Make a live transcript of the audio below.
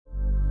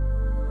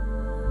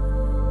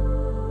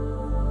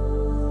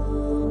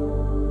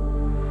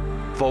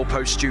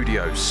Volpo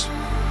Studios.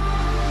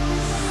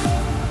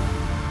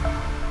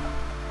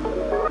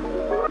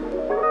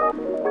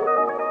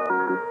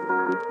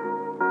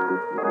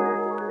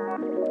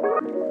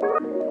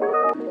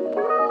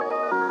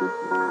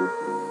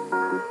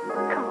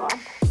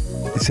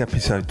 It's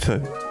episode 2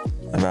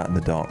 of Out in the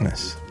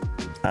Darkness,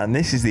 and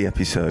this is the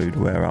episode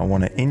where I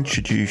want to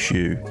introduce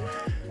you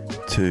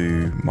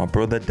to my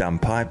brother Dan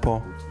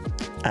Piper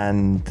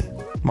and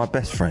my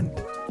best friend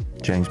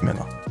James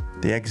Miller.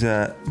 The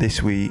excerpt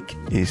this week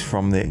is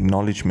from the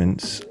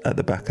acknowledgements at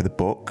the back of the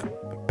book,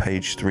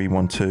 page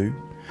 312, and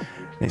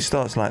it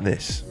starts like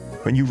this.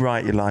 When you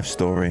write your life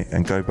story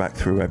and go back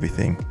through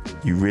everything,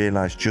 you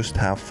realise just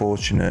how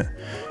fortunate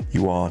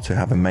you are to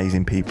have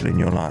amazing people in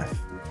your life.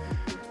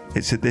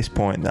 It's at this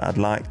point that I'd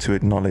like to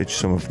acknowledge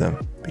some of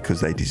them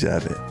because they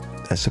deserve it.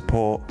 Their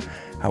support,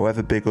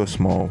 however big or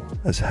small,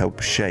 has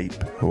helped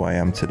shape who I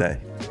am today.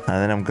 And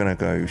then I'm going to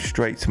go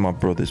straight to my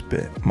brother's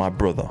bit. My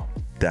brother,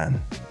 Dan.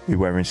 We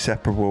were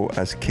inseparable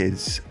as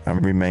kids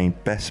and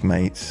remained best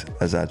mates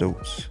as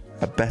adults.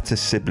 A better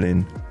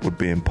sibling would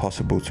be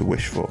impossible to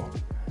wish for.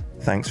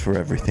 Thanks for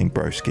everything,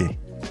 broski.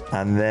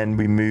 And then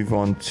we move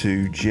on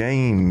to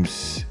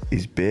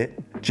James's bit.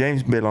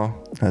 James Miller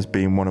has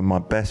been one of my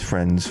best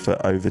friends for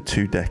over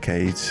 2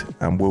 decades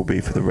and will be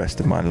for the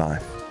rest of my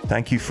life.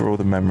 Thank you for all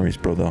the memories,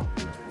 brother,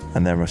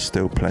 and there are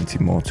still plenty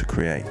more to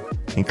create,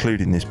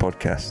 including this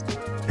podcast.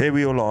 Here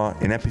we all are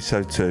in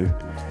episode 2,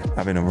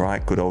 having a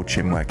right good old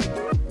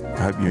chinwag.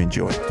 I hope you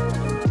enjoy.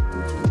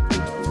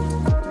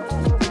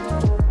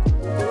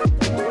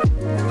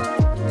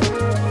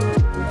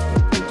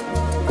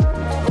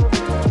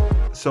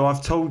 So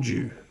I've told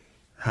you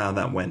how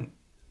that went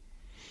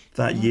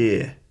that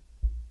year.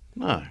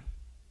 No.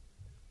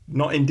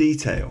 Not in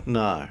detail.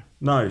 No.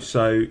 No,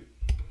 so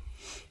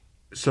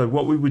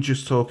what we were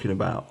just talking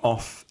about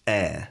off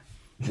air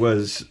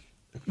was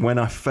when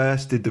I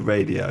first did the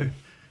radio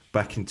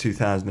back in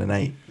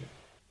 2008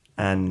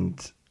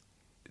 and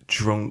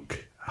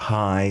drunk,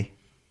 high,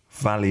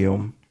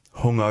 Valium,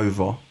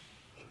 hungover,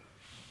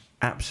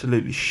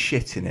 absolutely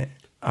shitting it.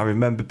 I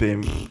remember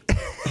being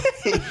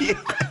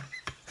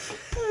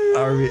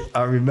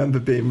I remember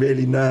being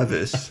really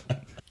nervous.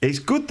 It's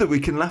good that we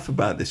can laugh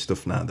about this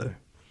stuff now, though,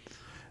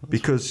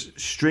 because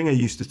Stringer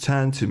used to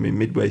turn to me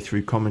midway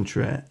through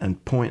commentary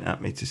and point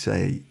at me to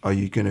say, "Are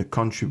you going to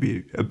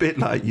contribute?" A bit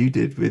like you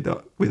did with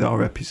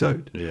our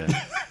episode. Yeah.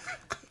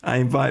 I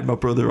invited my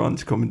brother on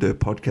to come and do a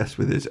podcast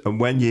with us,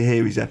 and when you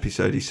hear his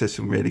episode, he says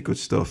some really good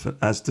stuff,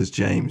 as does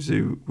James,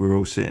 who we're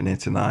all sitting here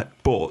tonight.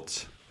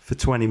 But for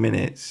 20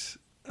 minutes,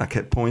 I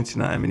kept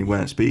pointing at him and he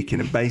weren't speaking,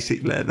 and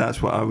basically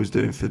that's what I was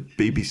doing for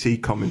BBC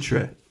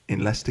commentary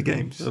in Leicester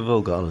games. We've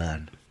all got to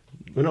learn.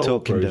 We're not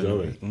Talking all pros, are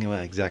we?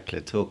 Well,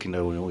 exactly. Talking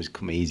don't always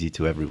come easy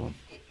to everyone.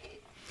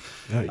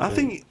 No, I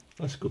think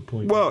that's a good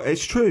point. Well,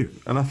 it's true,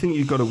 and I think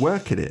you've got to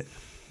work at it.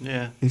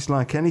 Yeah. It's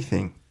like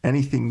anything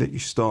that you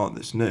start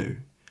that's new,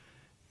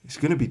 it's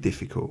going to be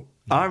difficult.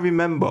 I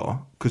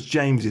remember, because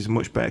James is a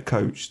much better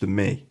coach than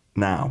me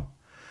now,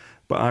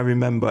 but I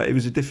remember it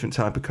was a different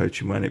type of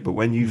coaching, wasn't it? But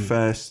when you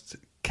first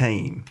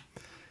came,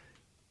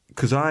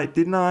 because I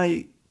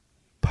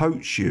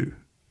poach you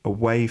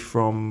away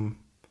from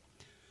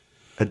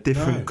a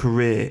different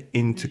career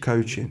into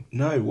coaching?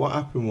 No, what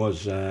happened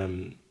was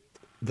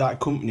that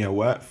company I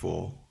worked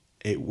for,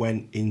 it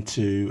went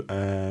into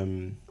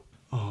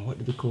what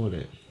did they call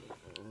it?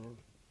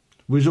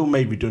 We was all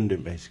made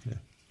redundant, basically.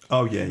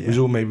 Oh yeah. We was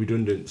all made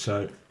redundant,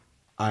 so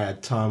I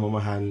had time on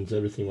my hands.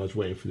 Everything I was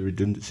waiting for the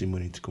redundancy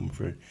money to come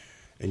through,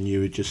 and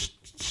you had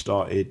just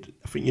started.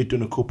 I think you'd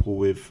done a couple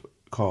with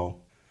Carl,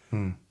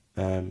 and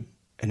then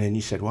you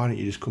said, "Why don't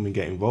you just come and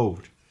get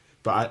involved?"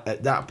 But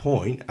at that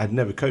point, I'd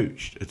never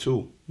coached at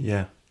all.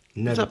 Yeah.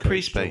 Never. Was that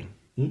pre-Spain?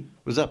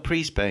 Was that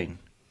pre-Spain?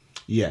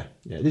 Yeah.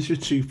 This was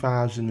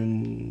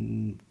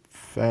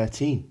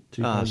 2013.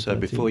 So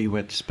before you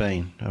went to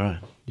Spain. All right.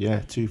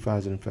 Yeah,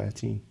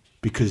 2013.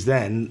 Because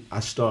then I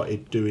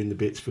started doing the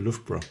bits for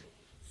Loughborough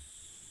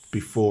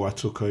before I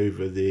took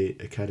over the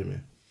academy.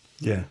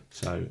 Yeah.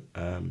 So,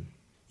 I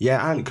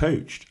hadn't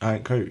coached.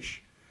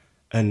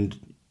 And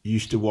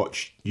used to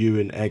watch you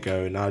and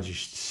Ego, and I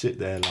just sit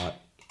there like,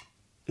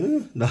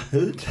 not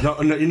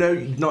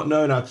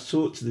knowing how to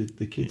talk to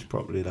the kids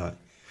properly. Like,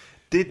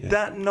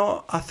 that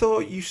not? I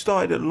thought you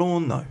started at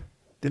Lawn though.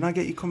 Didn't I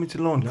get you coming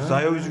to Lawn? Because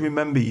I always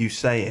remember you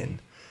saying,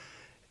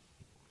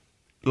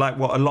 like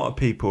what a lot of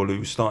people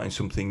who are starting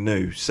something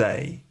new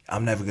say,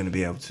 "I'm never going to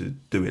be able to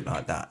do it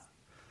like that."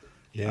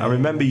 Yeah, I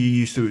remember you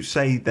used to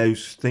say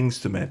those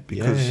things to me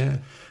because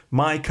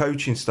my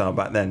coaching style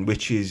back then,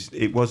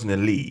 it wasn't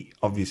elite,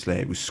 obviously,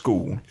 it was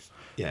school.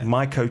 Yeah.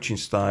 My coaching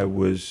style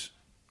was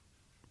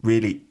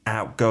really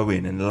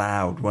outgoing and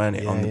loud, weren't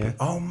it?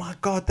 Oh my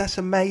God, that's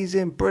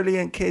amazing,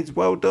 brilliant kids,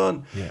 well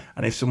done. Yeah.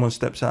 And if someone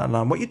steps out of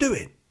line, "What are you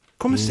doing?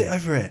 Come and sit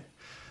over it."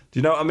 Do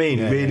you know what I mean?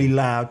 Really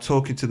loud,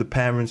 talking to the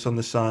parents on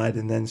the side,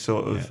 and then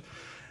sort of,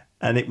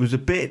 and it was a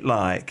bit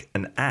like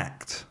an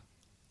act.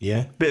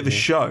 Yeah. Bit of a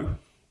show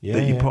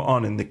that you put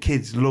on, and the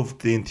kids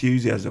loved the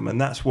enthusiasm,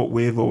 and that's what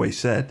we've always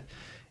said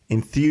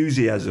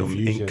enthusiasm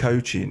in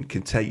coaching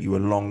can take you a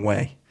long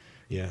way.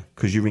 Yeah.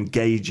 Because you're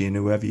engaging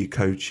whoever you're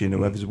coaching,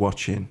 whoever's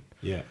watching.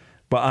 Yeah.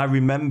 But I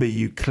remember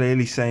you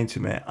clearly saying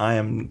to me,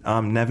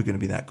 I'm never going to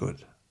be that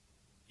good.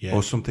 Yeah.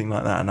 Or something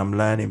like that. And I'm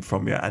learning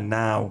from you. And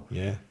now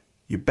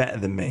you're better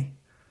than me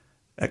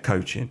at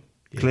coaching.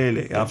 Yeah,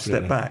 clearly, definitely. I've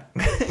stepped back.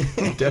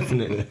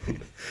 Definitely.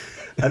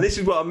 And this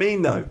is what I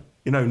mean, though.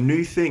 You know,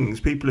 new things,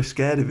 people are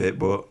scared of it,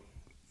 but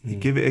you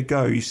give it a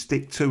go, you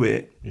stick to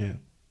it. Yeah.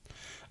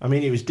 I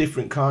mean, it was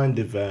different kind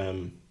of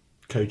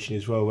coaching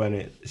as well, when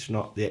it's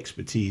not the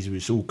expertise, it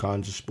was all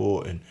kinds of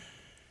sport, and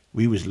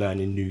we was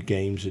learning new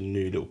games and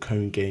new little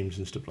cone games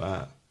and stuff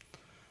like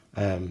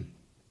that.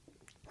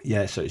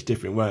 Yeah, so it's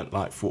different. It weren't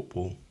like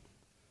football.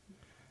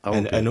 I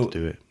won't be able to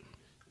do it.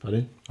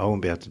 Pardon? I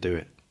won't be able to do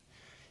it.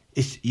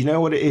 It's, you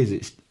know what it is?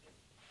 It's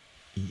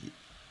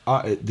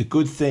the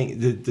good thing,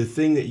 the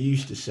thing that you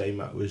used to say,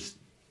 Matt, was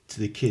to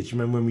the kids.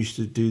 Remember when we used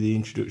to do the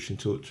introduction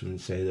talk to them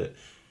and say that,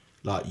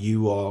 like,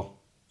 you are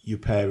your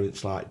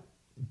parents, like,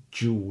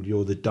 jewel,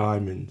 you're the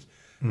diamond,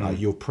 like,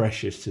 you're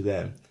precious to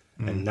them,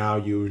 and now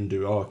you're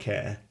under our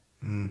care.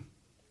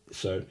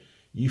 So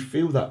you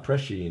feel that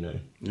pressure, you know.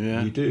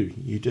 Yeah. You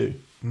do.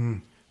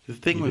 The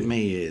thing with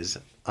me is,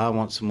 I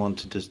want someone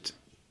to just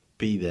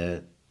be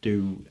there,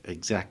 do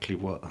exactly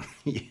what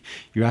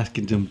you're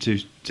asking them to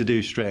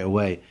do straight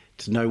away,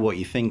 to know what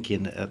you're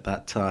thinking at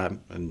that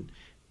time, and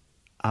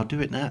I'll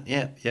do it now.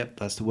 Yep,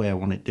 that's the way I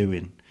want it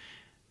doing.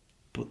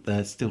 But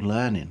they're still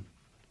learning.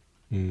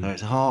 So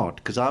it's hard,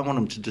 because I want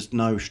them to just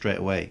know straight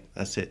away.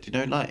 That's it. You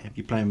know, like if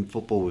you're playing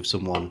football with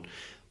someone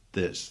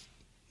that's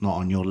not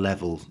on your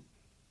level,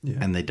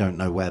 and they don't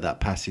know where that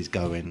pass is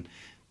going,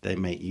 they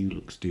make you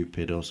look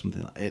stupid or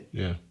something like it.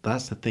 Yeah.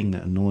 That's the thing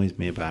that annoys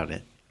me about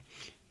it.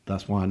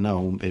 That's why I know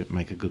I won't be able to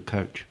make a good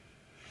coach.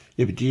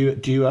 Yeah, but do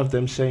you have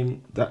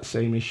that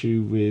same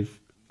issue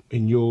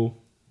in your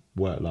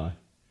work life?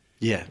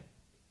 Yeah.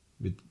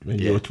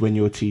 When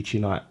you're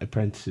teaching like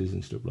apprentices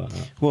and stuff like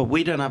that. Well,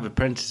 we don't have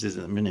apprentices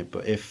at the minute,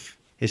 but if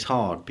it's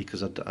hard,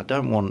 because I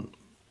don't want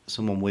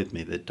someone with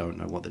me that don't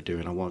know what they're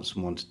doing. I want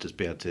someone to just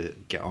be able to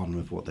get on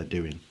with what they're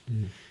doing.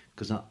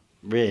 Because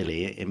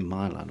really, in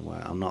my line of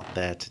work, I'm not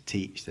there to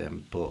teach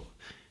them, but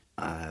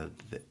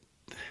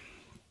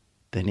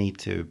they need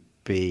to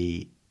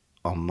be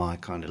on my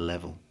kind of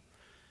level.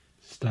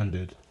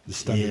 The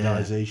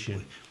standardization.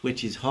 Yeah,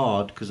 which is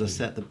hard, because I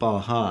set the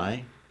bar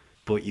high,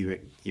 but your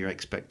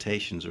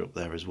expectations are up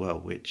there as well,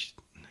 which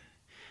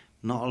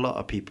not a lot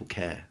of people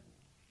care.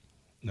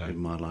 No. In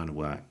my line of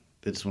work,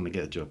 they just want to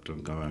get a job done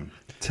and go home.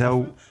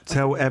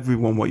 Tell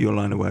everyone what your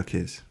line of work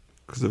is,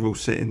 because they're all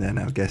sitting there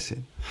now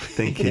guessing,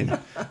 thinking,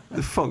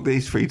 the fuck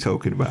these three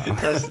talking about?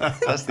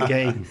 That's the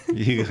game.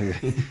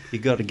 You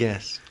got to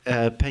guess.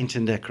 Paint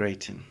and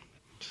decorating.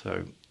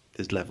 So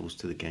there's levels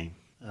to the game.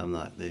 I'm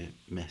like the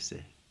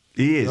Messi.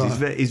 He is. Oh.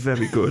 He's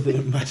very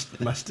good.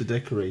 Master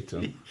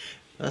decorator.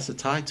 That's a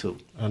title.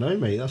 I know,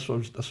 mate. That's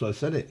why I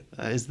said it.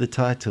 That is the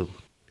title.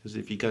 Because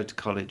if you go to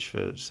college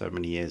for so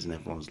many years and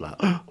everyone's like,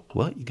 oh,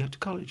 what? You go to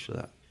college for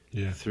that?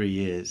 Yeah. 3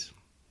 years,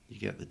 you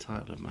get the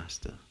title of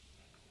master.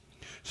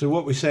 So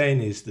what we're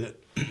saying is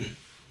that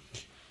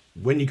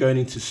when you're going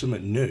into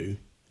something new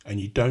and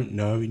you don't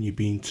know and you're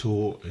being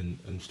taught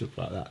and stuff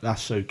like that,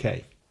 that's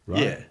okay,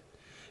 right? Yeah.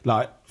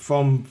 Like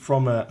from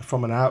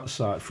an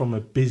outside, from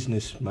a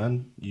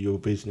businessman, your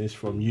business,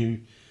 from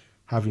you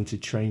having to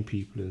train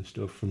people and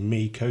stuff, from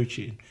me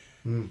coaching,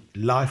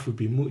 life would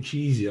be much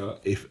easier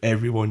if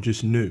everyone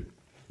just knew,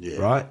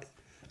 right?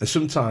 And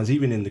sometimes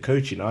even in the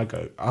coaching,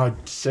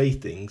 I'd say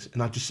things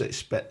and I just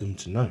expect them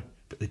to know,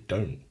 but they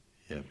don't.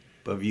 Yeah,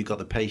 but have you got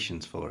the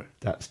patience for it?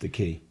 That's the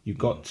key. You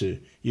got to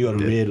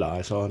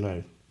realise, oh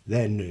no,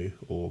 they're new,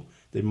 or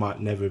they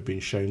might never have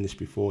been shown this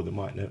before. They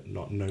might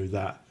not know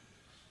that.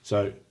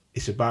 So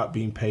it's about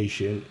being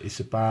patient.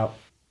 It's about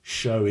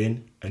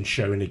showing and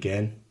showing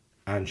again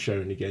and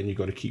showing again. You've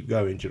got to keep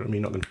going. Do you know what I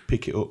mean? You're not going to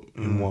pick it up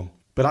in one.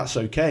 But that's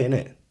okay, isn't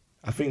it?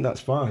 I think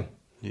that's fine.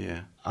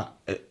 Yeah.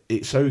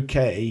 It's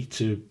okay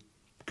to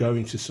go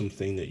into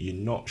something that you're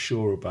not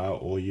sure about,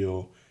 or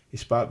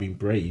it's about being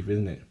brave,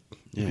 isn't it?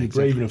 Yeah, if you're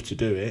brave enough to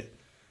do it,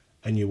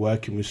 and you're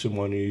working with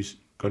someone who's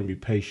going to be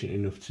patient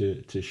enough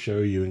to show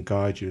you and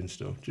guide you and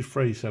stuff, just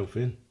throw yourself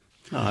in.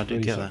 No, I do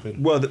get that.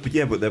 Well, but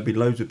there'll be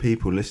loads of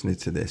people listening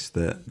to this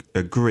that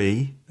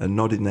agree and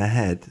nodding their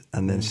head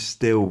and then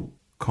still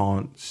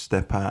can't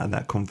step out of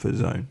that comfort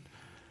zone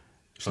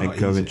and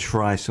go and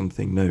try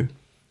something new.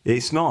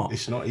 It's not.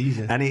 It's not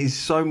easy. And it is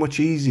so much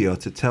easier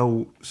to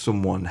tell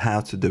someone how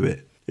to do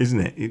it, isn't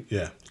it?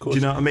 Yeah, of course. Do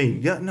you know what I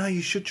mean? Yeah, no,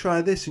 you should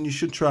try this and you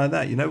should try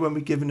that. You know, when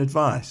we're giving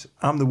advice,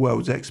 I'm the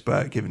world's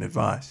expert at giving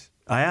advice.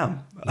 I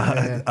am.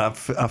 Yeah.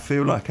 I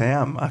feel like I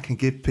am. I can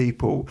give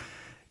people...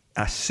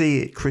 I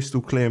see it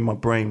crystal clear in my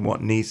brain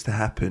what needs to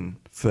happen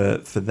for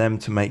them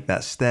to make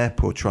that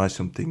step or try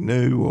something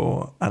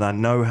new, and I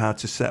know how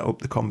to set up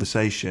the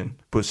conversation,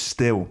 but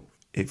still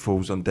it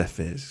falls on deaf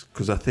ears,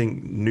 because I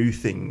think new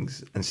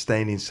things and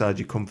staying inside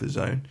your comfort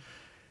zone,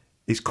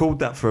 it's called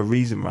that for a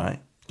reason,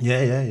 right?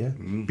 Yeah.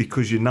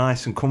 because you're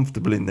nice and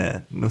comfortable in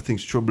there.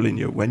 Nothing's troubling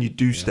you. When you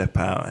do step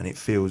out and it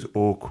feels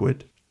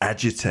awkward,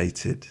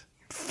 agitated,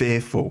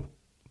 fearful.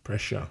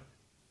 Pressure.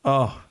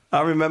 Oh,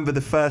 I remember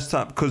the first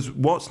time, because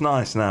what's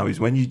nice now is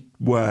when you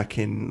work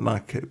in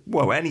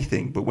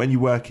anything, but when you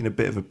work in a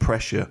bit of a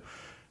pressure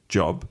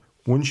job,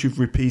 once you've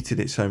repeated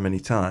it so many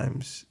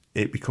times,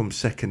 it becomes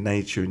second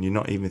nature and you're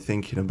not even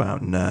thinking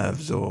about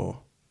nerves or,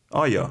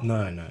 are you?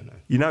 No.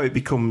 You know, it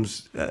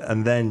becomes,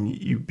 and then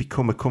you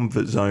become a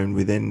comfort zone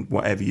within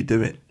whatever you're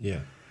doing. Yeah.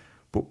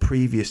 But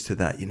previous to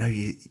that, you know,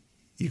 you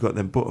got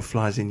them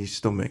butterflies in your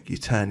stomach, you're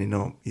turning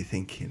up, you're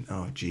thinking,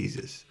 oh,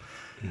 Jesus.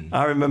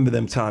 I remember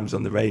them times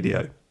on the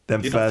radio,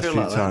 them You don't first feel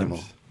few like that times.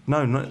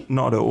 anymore? No,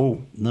 not at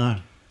all. No.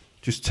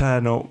 Just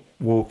turn up,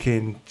 walk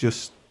in,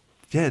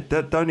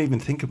 don't even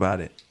think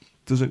about it.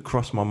 Doesn't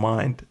cross my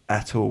mind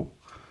at all.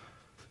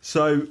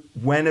 So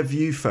when have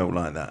you felt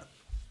like that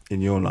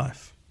in your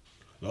life?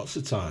 Lots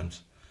of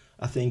times.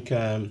 I think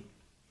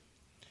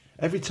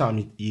every time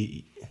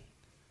you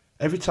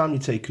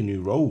take a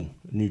new role,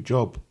 a new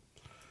job,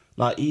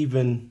 like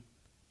even,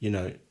 you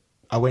know,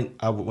 when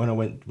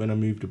I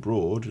moved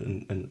abroad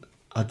and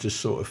I just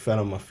sort of fell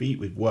on my feet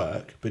with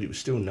work, but it was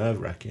still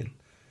nerve-wracking.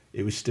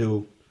 It was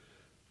still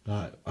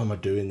like, am I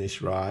doing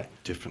this right?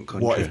 Different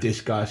country. What if this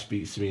guy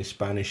speaks to me in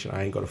Spanish and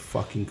I ain't got a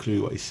fucking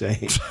clue what he's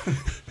saying?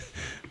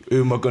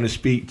 Who am I going to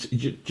speak to? Do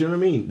you know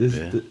what I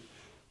mean?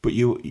 But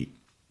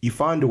you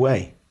find a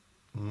way.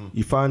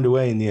 You find a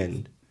way in the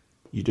end.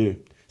 You do.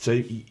 So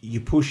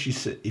you push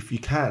yourself, if you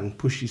can,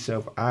 push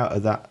yourself out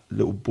of that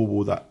little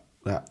bubble,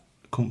 that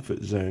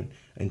comfort zone,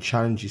 and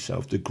challenge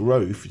yourself. The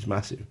growth is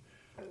massive,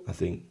 I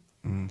think.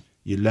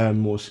 You learn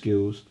more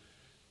skills,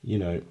 you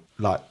know,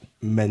 like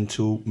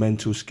mental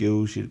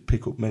skills. You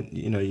pick up,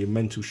 your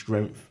mental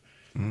strength,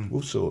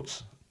 all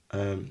sorts.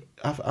 I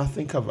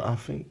think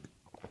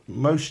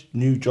most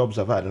new jobs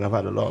I've had, and I've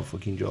had a lot of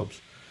fucking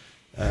jobs.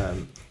 At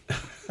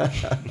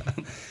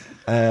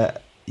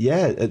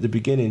the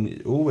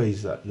beginning,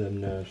 always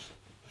them nerves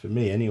for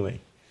me,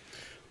 anyway.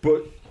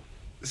 But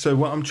so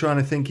what I'm trying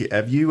to think,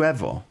 have you,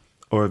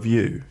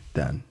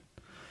 Dan,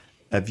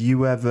 have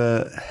you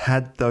ever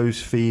had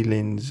those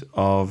feelings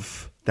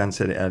of, Dan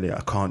said it earlier,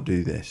 I can't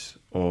do this,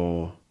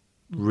 or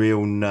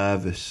real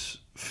nervous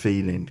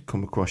feeling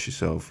come across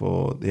yourself,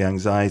 or the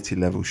anxiety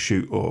level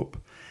shoot up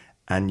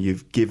and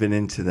you've given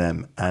into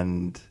them?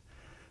 And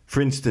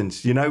for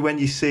instance, you know, when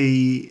you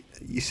see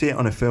it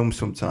on a film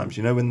sometimes,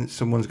 you know, when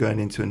someone's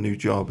going into a new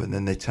job and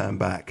then they turn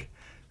back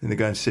and they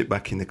go and sit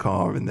back in the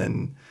car and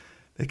then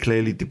they're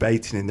clearly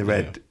debating in the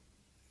red,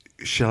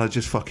 shall I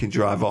just fucking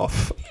drive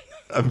off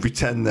and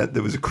pretend that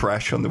there was a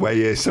crash on the way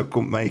here so I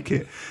couldn't make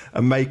it,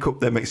 and make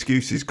up them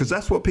excuses? Because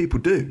that's what people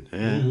do.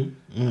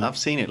 Yeah. I've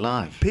seen it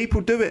live.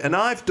 People do it, and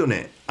I've done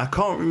it. I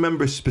can't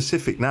remember a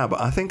specific now, but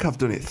I think I've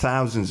done it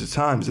thousands of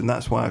times, and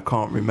that's why I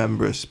can't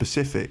remember a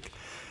specific.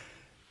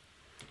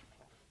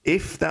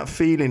 If that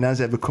feeling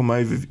has ever come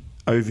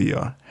over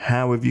you,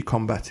 how have you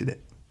combated it?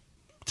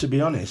 To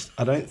be honest,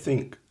 I don't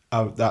think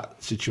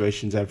that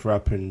situation's ever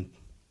happened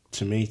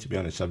to me, to be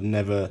honest. I've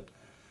never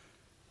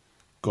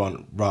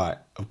gone, right,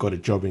 I've got a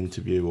job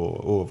interview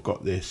or I've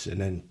got this, and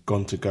then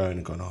gone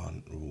and gone, oh,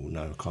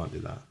 no, I can't do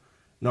that.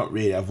 Not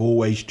really. I've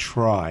always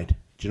tried.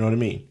 Do you know what I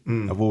mean?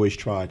 I've always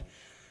tried.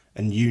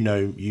 And you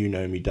know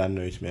me, Dan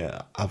knows me.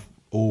 I've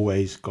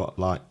always got,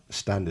 like,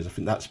 standards. I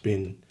think that's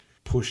been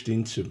pushed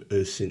into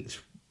us since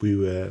we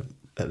were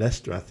at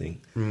Leicester, I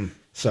think.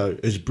 So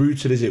as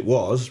brutal as it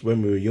was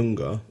when we were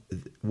younger,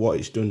 what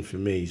it's done for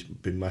me has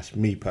been massive.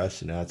 Me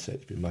personally, I'd say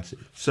it's been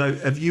massive. So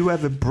have you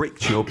ever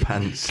bricked your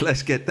pants?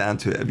 Let's get down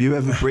to it. Have you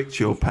ever bricked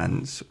your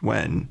pants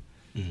when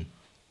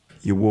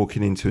you're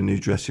walking into a new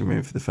dressing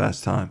room for the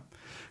first time?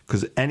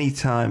 Because any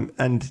time,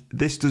 and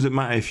this doesn't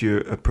matter if you're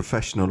a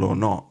professional or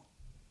not,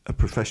 a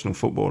professional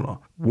footballer,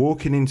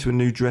 walking into a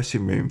new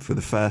dressing room for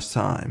the first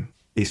time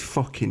is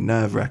fucking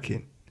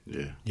nerve-wracking.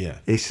 Yeah.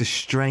 It's a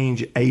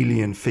strange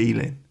alien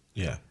feeling.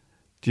 Yeah.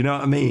 Do you know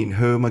what I mean?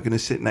 Who am I going to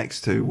sit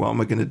next to? What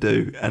am I going to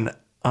do? And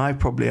I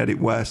probably had it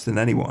worse than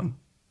anyone,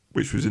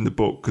 which was in the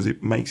book because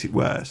it makes it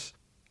worse,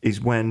 is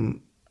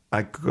when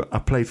I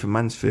played for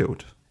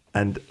Mansfield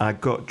and I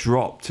got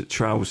dropped at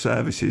trial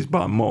services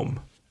by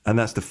Mum. And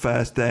that's the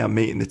first day I'm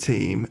meeting the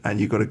team, and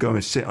you've got to go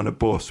and sit on a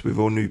bus with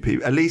all new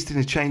people. At least in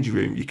a changing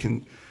room, you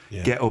can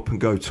get up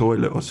and go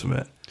toilet or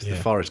something. It's the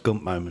Forrest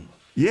Gump moment.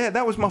 Yeah,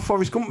 that was my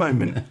Forrest Gump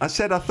moment. I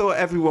thought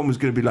everyone was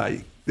going to be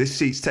like, this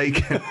seat's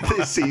taken,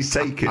 this seat's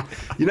taken.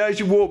 You know, as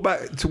you walk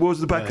back towards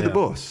the back of the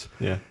bus.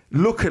 Yeah.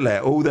 Luckily,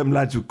 all them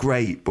lads were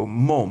great, but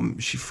Mum,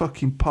 she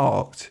fucking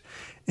parked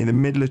in the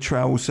middle of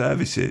travel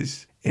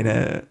services in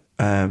a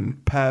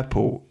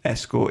purple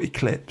Escort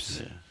Eclipse.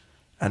 Yeah.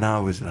 And I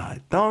was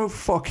like, don't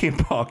fucking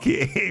park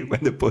it here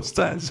when the bus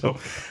turns up.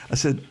 I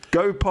said,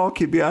 go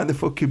park it behind the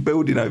fucking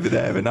building over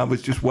there. And I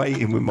was just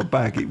waiting with my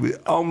bag. It was,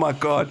 oh my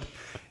God.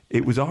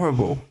 It was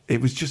horrible. It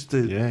was just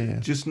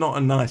just not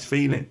a nice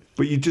feeling.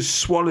 But you just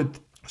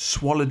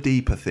swallow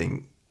deep, I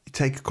think. You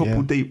take a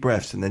couple deep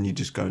breaths and then you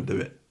just go and do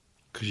it.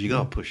 Because you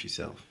got to push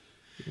yourself.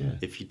 Yeah.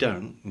 If you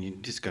don't, you're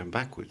just going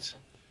backwards.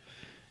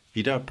 If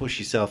you don't push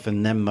yourself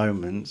in them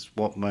moments,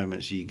 what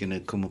moments are you going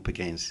to come up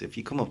against? If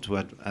you come up to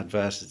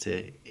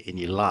adversity in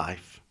your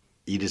life,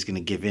 you're just going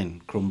to give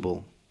in,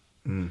 crumble.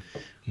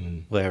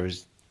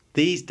 Whereas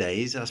these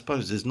days, I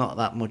suppose there's not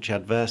that much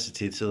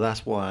adversity, so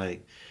that's why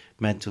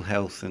mental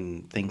health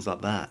and things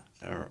like that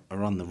are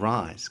on the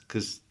rise,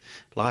 because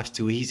life's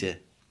too easy.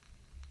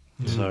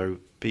 So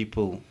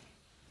people,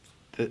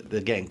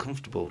 they're getting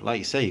comfortable. Like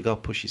you say, you got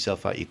to push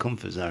yourself out your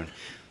comfort zone.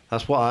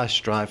 That's what I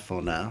strive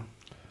for now.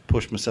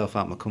 Push myself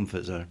out my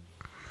comfort zone.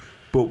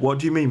 But what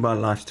do you mean by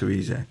life's too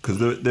easy? Because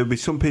there'll be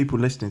some people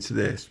listening to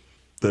this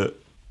that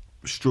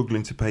are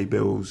struggling to pay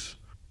bills.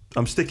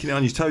 I'm sticking it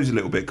on your toes a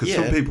little bit because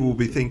some people will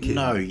be thinking,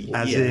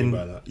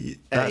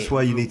 that's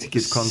why you need to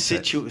give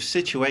context.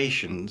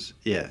 Situations,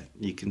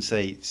 you can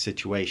say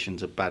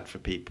situations are bad for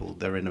people.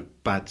 They're in a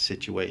bad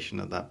situation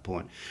at that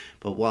point.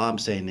 But what I'm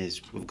saying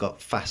is we've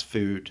got fast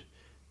food.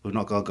 We've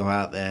not got to go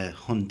out there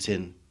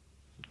hunting,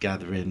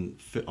 gathering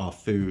our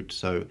food.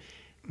 So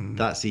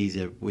that's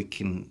easier. We've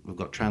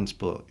got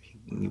transport,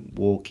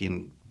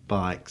 walking,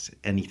 bikes,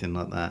 anything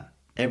like that.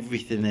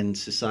 Everything in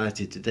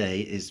society today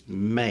is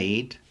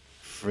made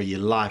for your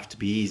life to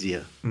be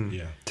easier.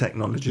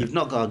 Technology. You've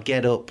not got to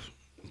get up,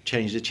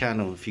 change the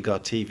channel. If you've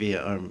got a TV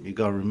at home, you've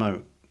got a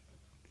remote.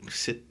 You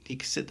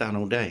can sit down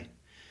all day.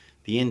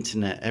 The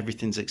internet,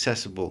 everything's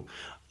accessible.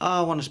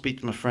 I want to speak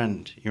to my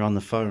friend. You're on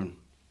the phone.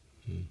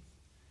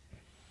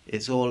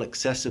 It's all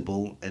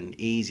accessible and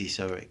easy,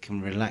 so it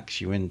can relax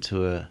you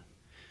into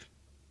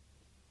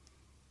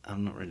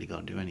I'm not really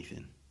going to do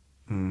anything.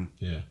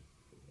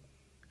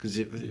 Because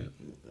you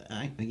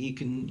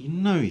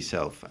know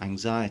yourself,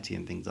 anxiety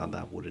and things like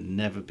that would have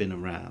never been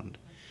around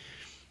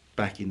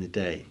back in the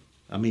day.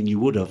 I mean, you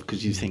would have,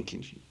 because you're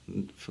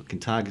thinking, fucking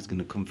tiger's going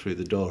to come through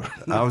the door.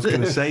 I was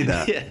going to say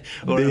that.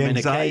 Or the I'm in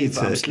anxiety, a cave,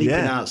 I'm sleeping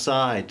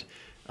outside,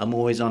 I'm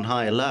always on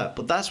high alert.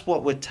 But that's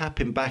what we're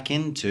tapping back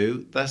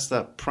into. That's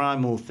that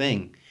primal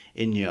thing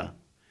in you.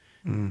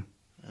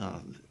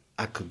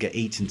 I could get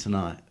eaten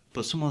tonight.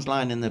 But someone's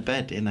lying in their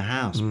bed in a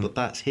house, but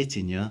that's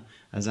hitting you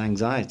as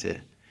anxiety.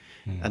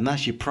 And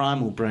that's your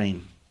primal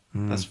brain.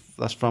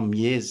 That's from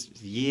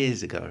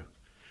years ago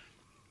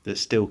that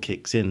still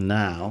kicks in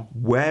now.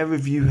 Where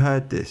have you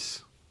heard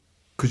this?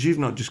 Because you've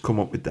not just come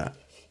up with that.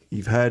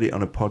 You've heard it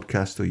on a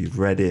podcast or you've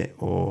read it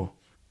or...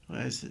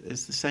 Well, it's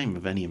the same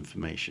with any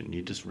information.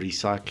 You're just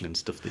recycling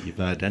stuff that you've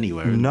heard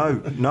anywhere. No,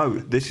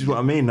 this is what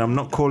I mean. I'm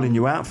not calling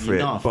you out for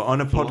it. But on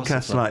a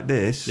podcast like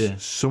this,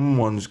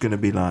 someone's going to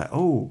be like,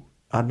 oh,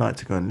 I'd like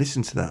to go and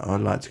listen to that. Or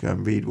I'd like to go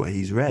and read what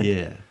he's read.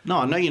 Yeah. No,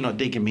 I know you're not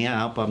digging me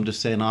out, but I'm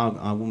just saying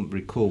I won't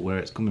recall where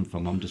it's coming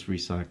from. I'm just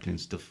recycling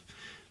stuff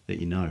that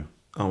you know.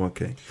 Oh,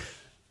 okay.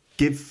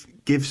 Give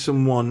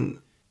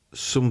someone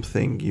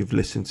something you've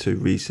listened to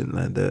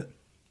recently that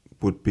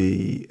would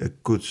be a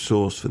good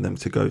source for them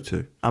to go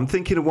to. I'm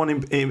thinking of one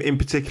in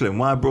particular, and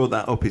why I brought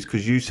that up is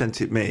because you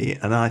sent it me,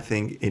 and I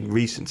think in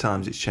recent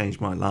times it's changed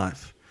my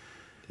life.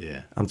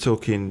 Yeah. I'm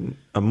talking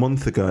a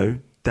month ago,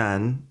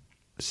 Dan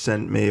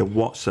sent me a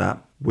WhatsApp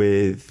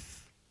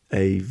with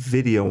a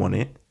video on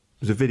it.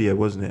 It was a video,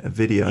 wasn't it? A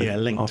video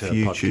linked off to a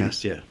YouTube.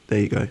 podcast, There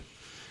you go.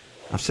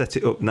 I've set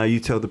it up. Now you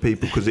tell the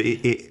people, because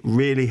it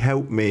really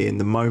helped me in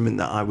the moment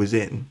that I was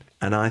in.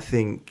 And I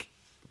think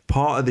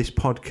part of this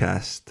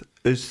podcast,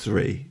 us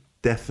three,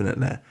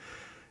 definitely,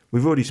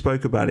 we've already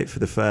spoke about it for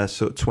the first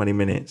sort of 20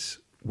 minutes.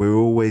 We're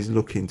always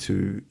looking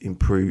to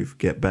improve,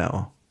 get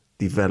better,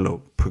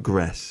 develop,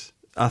 progress.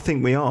 I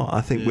think we are. I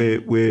think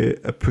we're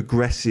a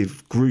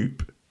progressive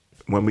group.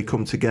 When we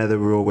come together,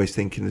 we're always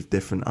thinking of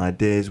different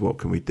ideas. What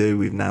can we do?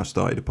 We've now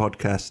started a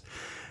podcast.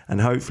 And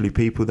hopefully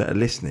people that are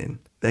listening,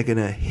 they're going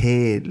to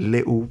hear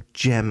little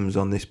gems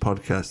on this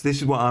podcast. This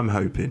is what I'm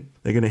hoping.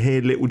 They're going to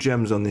hear little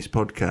gems on this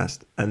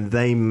podcast, and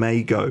they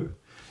may go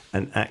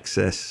and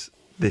access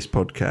this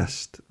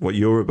podcast, what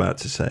you're about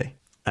to say,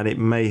 and it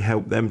may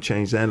help them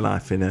change their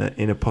life in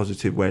a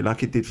positive way,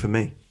 like it did for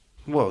me.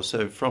 Well,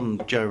 so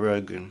from Joe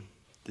Rogan,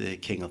 the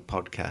king of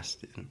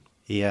podcasting,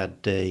 he had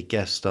a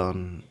guest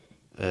on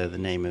the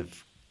name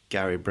of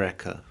Gary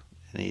Brecker,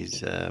 and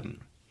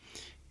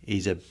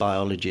he's a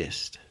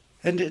biologist.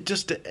 And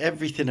just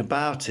everything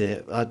about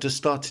it, I just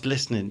started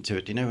listening to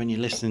it. You know, when you're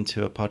listening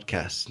to a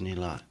podcast and you're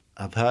like,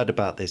 I've heard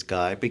about this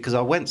guy, because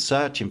I went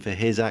searching for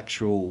his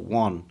actual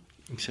one,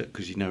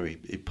 because, you know,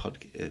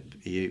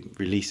 he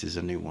releases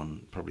a new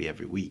one probably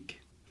every week.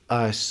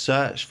 I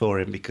searched for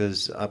him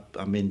because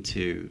I'm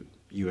into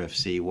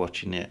UFC,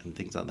 watching it and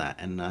things like that.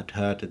 And I'd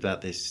heard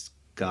about this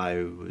guy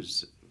who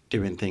was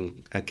doing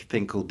a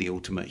thing called The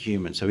Ultimate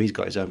Human. So he's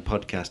got his own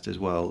podcast as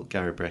well,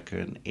 Gary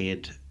Brecker, and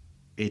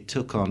it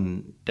took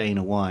on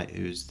Dana White,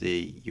 who's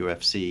the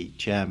UFC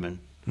chairman,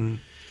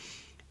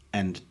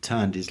 and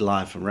turned his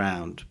life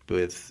around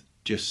with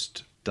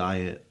just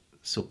diet,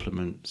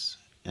 supplements,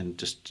 and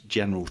just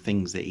general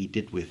things that he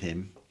did with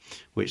him,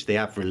 which they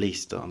have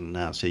released on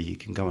now, so you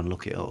can go and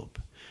look it up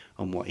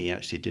on what he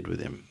actually did with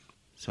him.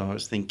 So I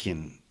was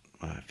thinking,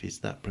 well, if he's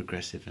that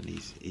progressive and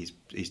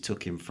he's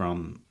took him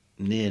from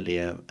nearly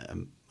a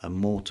a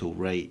mortal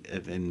rate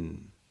of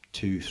in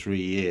 2-3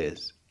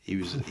 years.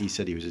 He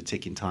said he was a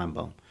ticking time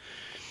bomb.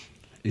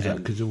 Is that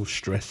because all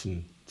stress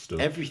and stuff?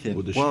 Everything.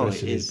 All the Well,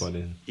 stress in his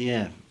body.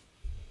 Yeah,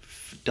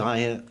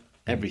 diet,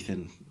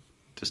 everything,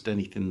 just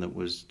anything that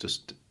was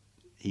just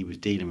he was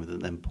dealing with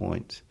at them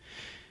points,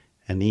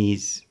 and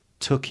he's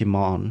took him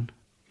on.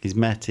 He's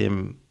met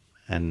him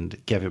and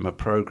gave him a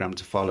program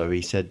to follow.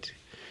 He said,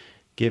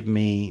 "Give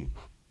me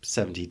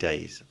 70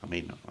 days." I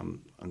mean,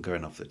 I'm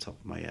going off the top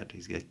of my head.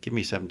 He's going, "Give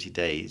me 70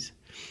 days."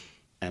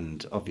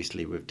 And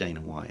obviously with Dana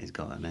White, he's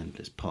got an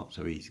endless pot,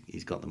 so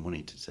he's got the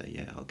money to say,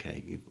 yeah,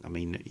 okay. I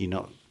mean, you're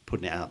not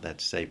putting it out there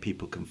to say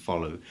people can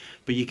follow,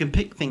 but you can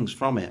pick things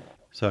from it.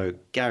 So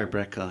Gary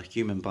Brecker,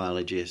 human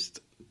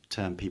biologist,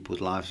 turned people's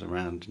lives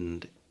around,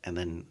 and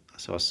then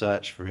so I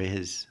searched for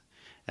his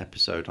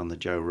episode on the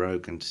Joe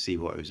Rogan to see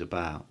what it was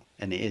about,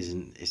 and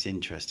it's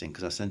interesting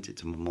because I sent it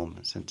to my mum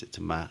and sent it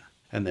to Matt,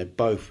 and they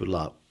both were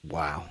like,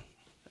 wow.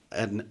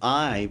 And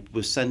I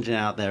was sending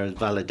out there as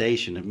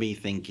validation of me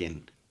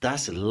thinking,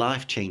 that's a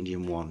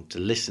life-changing one to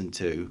listen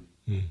to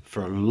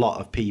for a lot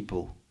of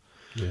people.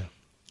 Yeah.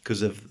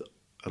 Because of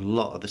a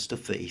lot of the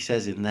stuff that he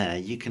says in there,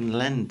 you can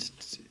lend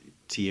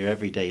to your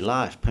everyday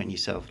life, putting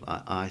yourself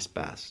like ice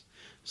baths,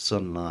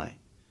 sunlight,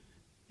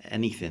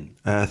 anything,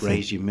 earthing.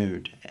 Raise your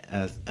mood,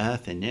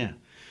 earthing, yeah.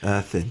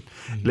 Earthing.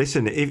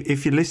 Listen,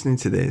 if you're listening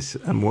to this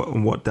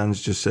and what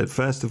Dan's just said,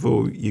 first of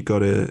all, you got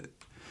to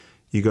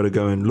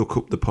go and look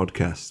up the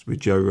podcast with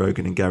Joe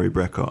Rogan and Gary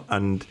Brecker,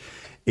 and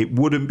it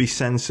wouldn't be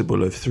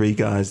sensible of three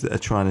guys that are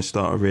trying to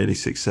start a really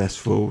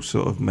successful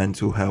sort of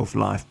mental health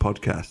life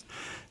podcast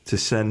to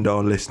send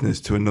our listeners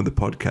to another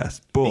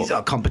podcast. But he's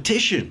our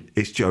competition.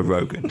 It's Joe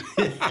Rogan.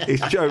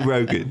 It's Joe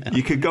Rogan.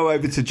 You could go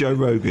over to Joe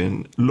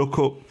Rogan, look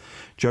up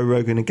Joe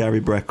Rogan and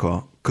Gary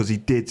Brecker, because he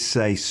did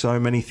say so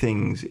many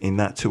things in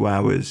that 2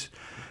 hours.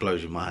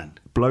 Blows your mind.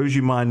 Blows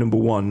your mind, number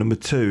one. Number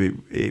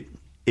two,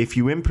 if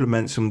you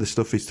implement some of the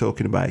stuff he's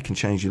talking about, it can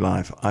change your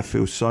life. I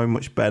feel so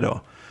much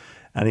better.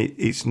 And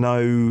it's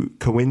no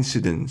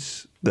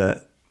coincidence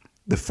that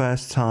the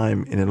first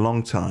time in a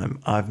long time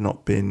I've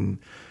not been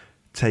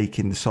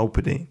taking the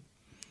Solpadeine.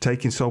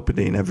 Taking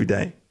Solpadeine every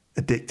day,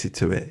 addicted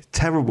to it.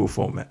 Terrible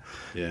for me.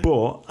 Yeah.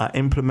 But I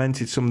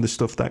implemented some of the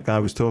stuff that guy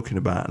was talking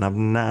about, and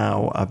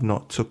I've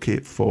not took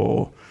it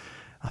for,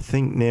 I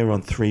think, near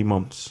on 3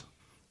 months.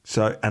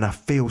 So, and I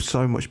feel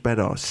so much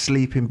better,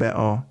 sleeping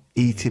better,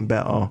 eating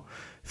better,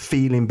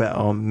 feeling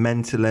better,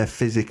 mentally,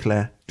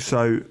 physically.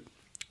 So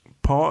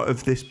part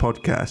of this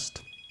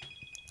podcast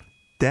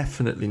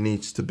definitely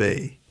needs to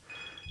be,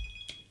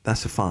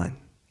 that's a fine.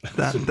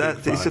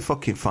 It's a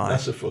fucking fine.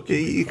 That's a fucking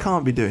you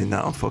can't be doing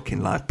that on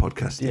fucking live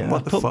podcasting. Yeah,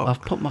 what the fuck?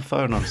 I've put my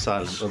phone on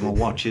silent, but my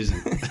watch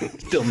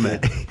isn't done there.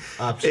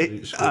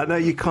 Absolutely. I know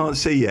you can't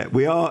see yet.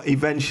 We are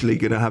eventually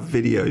going to have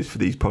videos for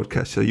these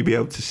podcasts, so you'll be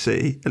able to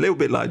see, a little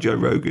bit like Joe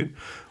Rogan,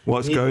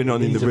 what's going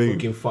on in the room. He's a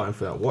fucking fighting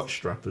for that watch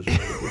strap as well.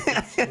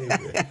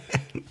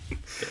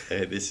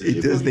 He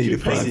does need to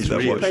find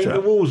that watch paint strap.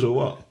 the walls or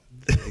what?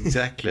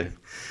 Exactly.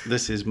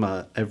 This is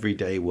my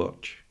everyday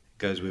watch.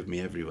 Goes with me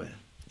everywhere.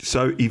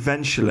 So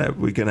eventually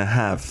we're going to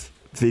have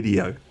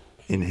video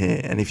in here,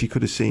 and if you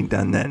could have seen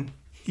Dan then,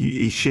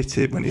 he shit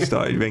it when he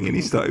started ringing.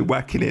 He started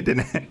whacking it,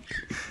 didn't he?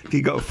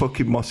 He got a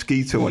fucking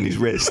mosquito on his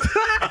wrist.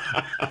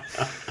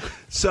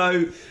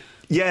 So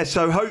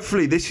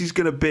hopefully this is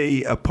going to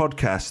be a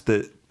podcast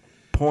that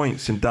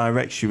points and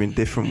directs you in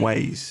different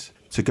ways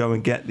to go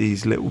and get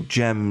these little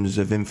gems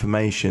of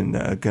information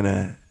that are going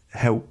to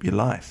help your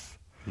life.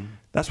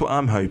 That's what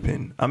I'm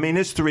hoping. I mean,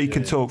 us three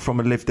can talk from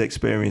a lived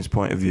experience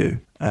point of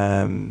view.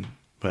 But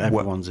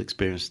everyone's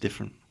experience is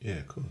different. Yeah,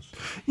 of course.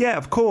 Yeah,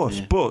 of course.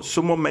 Yeah. But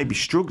someone may be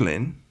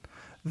struggling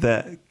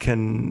that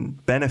can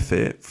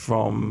benefit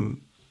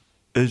from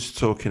us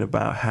talking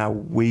about how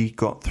we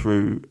got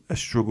through a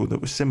struggle that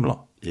was similar.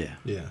 Yeah.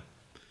 Yeah.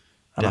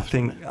 And I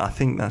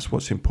think that's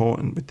what's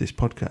important with this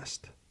podcast.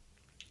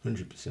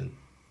 100%.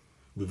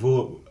 We've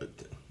all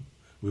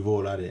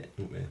had it,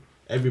 haven't we?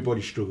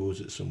 Everybody struggles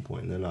at some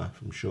point in their life,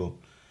 I'm sure,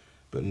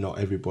 but not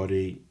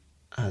everybody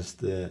has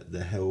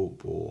the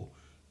help or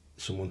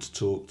someone to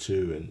talk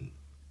to and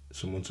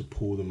someone to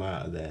pull them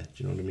out of there. Do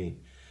you know what I mean?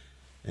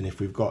 And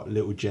if we've got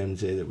little gems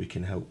here that we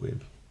can help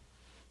with,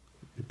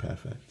 it'd be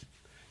perfect.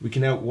 We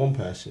can help one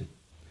person.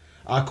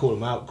 I call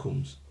them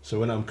outcomes. So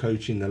when I'm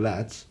coaching the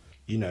lads,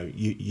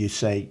 you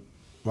say,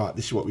 right,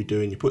 this is what we're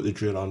doing. You put the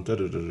drill on,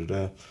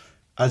 da-da-da-da-da.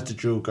 As the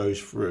drill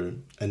goes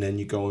through, and then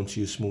you go on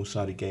to your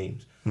small-sided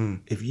games.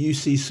 If you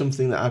see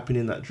something that happened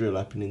in that drill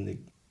happen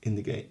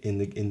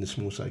in the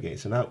small side game,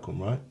 it's an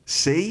outcome, right?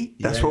 See,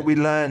 that's what we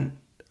learned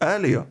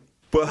earlier.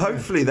 But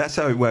hopefully that's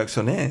how it works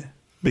on here.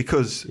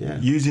 Because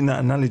using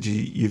that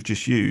analogy you've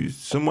just used,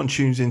 someone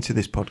tunes into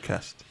this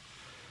podcast.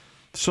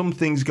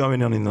 Something's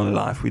going on in their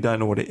life. We don't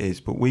know what it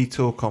is, but we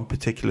talk on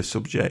particular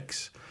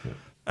subjects. Yeah.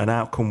 An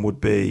outcome would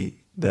be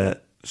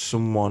that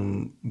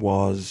someone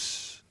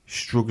was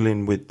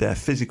struggling with their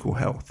physical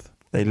health.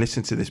 They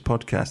listen to this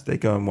podcast, they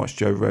go and watch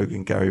Joe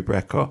Rogan, Gary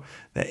Brecker,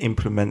 they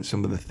implement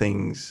some of the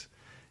things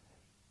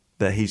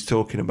that he's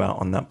talking about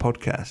on that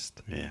podcast.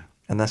 Yeah.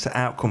 And that's an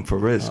outcome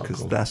for us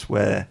because that's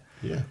where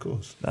of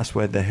course. That's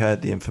where they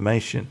heard the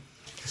information.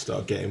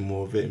 Start getting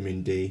more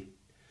vitamin D,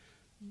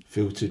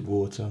 filtered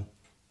water,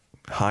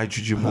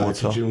 Hydrogen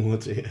water,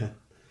 yeah.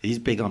 He's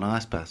big on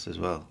ice baths as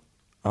well.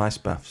 ice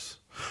baths.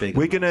 Big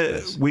We're on gonna. ice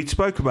baths. We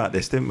spoke about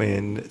this, didn't we?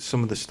 And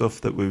some of the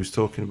stuff that we was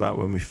talking about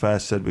when we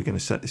first said we're going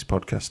to set this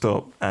podcast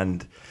up,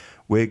 and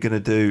we're going to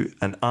do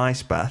an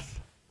ice bath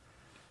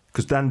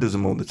because Dan does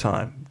them all the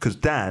time. Because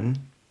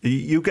Dan,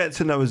 you get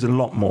to know us a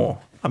lot more.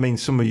 I mean,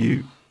 some of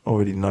you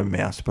already know me,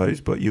 I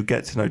suppose, but you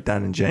get to know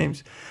Dan and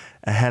James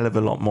a hell of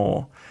a lot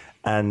more.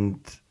 And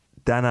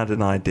Dan had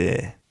an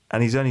idea,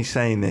 and he's only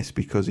saying this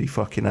because he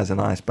fucking has an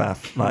ice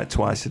bath like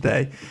twice a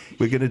day.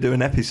 We're going to do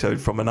an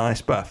episode from an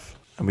ice bath,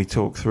 and we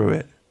talk through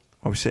it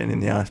while we're sitting in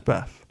the ice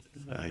bath.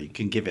 You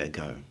can give it a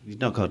go. You've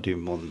not got to do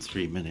more than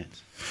 3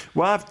 minutes.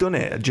 Well, I've done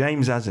it.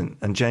 James hasn't,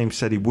 and James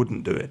said he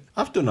wouldn't do it.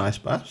 I've done ice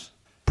baths.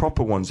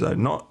 Proper ones though,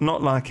 not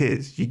like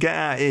his. You get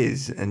out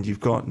his, and you've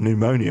got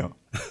pneumonia.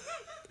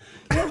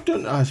 Yeah, I've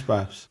done ice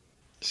baths.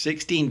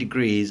 16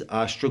 degrees,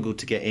 I struggled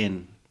to get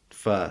in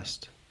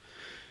first.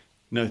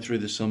 Through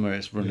the summer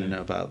it's running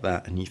about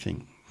that, and you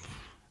think,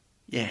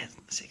 yeah,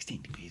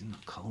 16 degrees,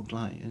 not cold,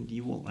 like, and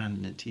you walk around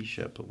in a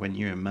t-shirt, but when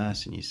you're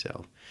immersing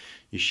yourself,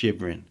 you're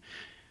shivering.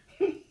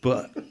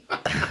 But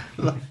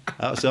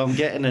so I'm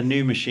getting a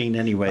new machine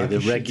anyway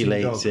that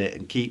regulates it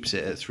and keeps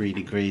it at 3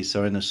 degrees.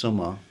 So in the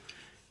summer,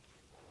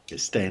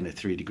 it's staying at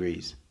 3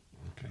 degrees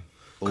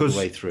all the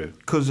way through.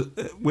 Because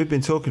we've been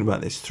talking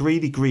about this. 3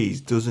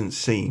 degrees doesn't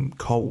seem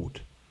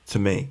cold to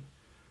me.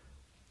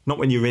 Not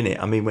when you're in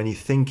it. I mean, when you're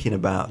thinking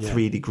about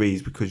 3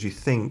 degrees, because you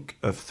think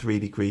of 3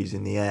 degrees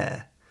in the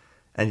air,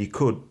 and you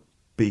could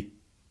be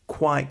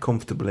quite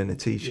comfortable in a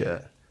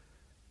t-shirt.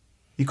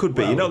 You could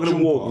be. Well, you're not going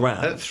to walk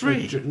around. At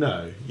 3?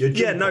 No.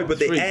 But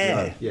the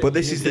air. Yeah. But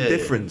this is the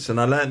difference. And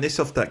I learned this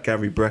off that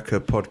Gary Brecker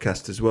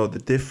podcast as well. The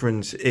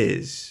difference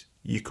is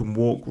you can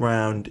walk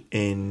around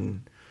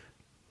in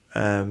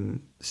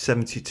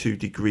 72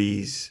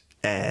 degrees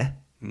air,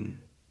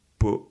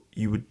 but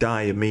you would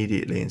die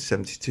immediately in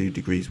 72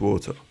 degrees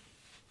water.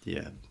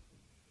 Yeah.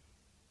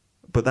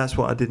 But that's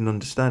what I didn't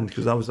understand,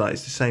 because I was like,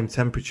 it's the same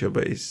temperature,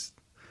 but it's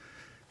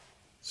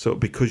sort of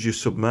because you're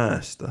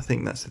submersed. I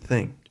think that's the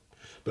thing.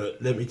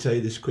 But let me tell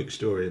you this quick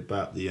story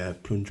about the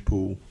plunge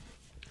pool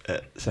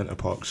at Centre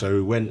Park. So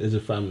we went as a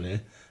family,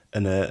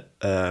 and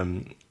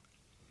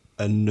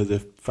another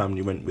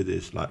family went with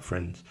us, like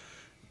friends.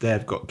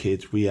 They've got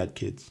kids. We had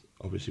kids.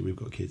 Obviously, we've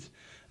got kids.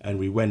 And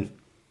we went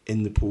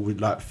in the pool.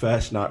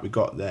 First night we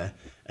got there,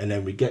 and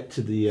then we get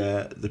to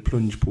the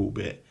plunge pool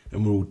bit,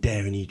 and we're all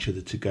daring each other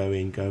to go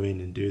in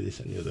and do this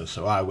and the other.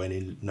 So I went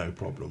in, no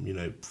problem.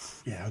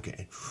 Yeah, I'll get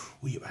in.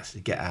 Oh, you has to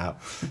get out.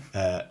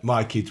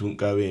 My kids wouldn't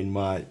go in.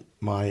 My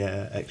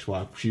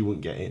ex-wife, she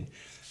wouldn't get in.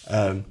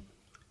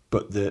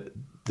 But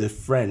the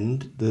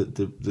friend,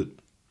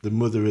 the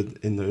mother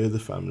in the other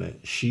family,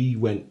 she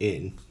went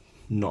in,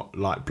 not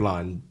like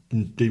blind,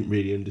 didn't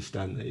really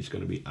understand that it's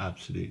going to be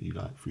absolutely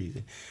like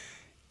freezing.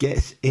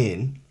 Gets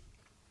in,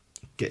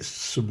 gets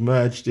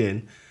submerged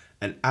in,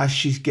 and as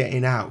she's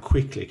getting out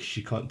quickly, because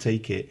she can't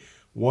take it,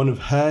 one of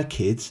her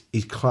kids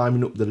is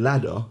climbing up the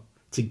ladder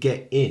to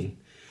get in.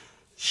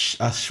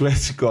 I swear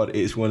to God,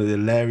 it's one of the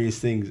hilarious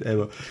things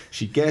ever.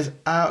 She gets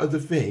out of the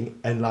thing,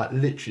 and like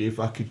literally, if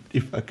I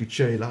could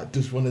show you, like,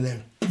 does one of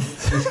them.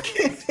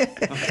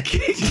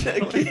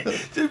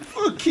 They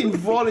fucking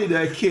volleyed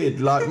her kid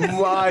like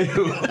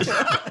miles.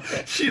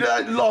 She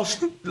like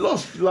lost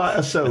like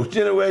herself. Do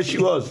you know where she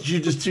was? She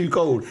was just too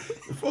cold.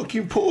 The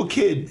fucking poor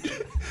kid.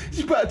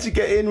 She's about to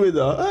get in with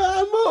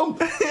her. Mum.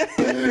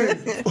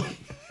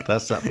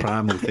 That's that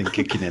primal thing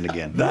kicking in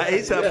again. That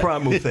is that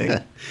primal thing.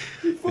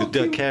 I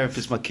don't care if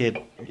it's my kid.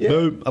 Yeah.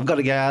 Boom, I've got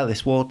to get out of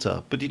this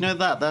water. But you know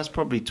that's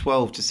probably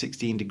 12 to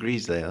 16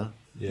 degrees there.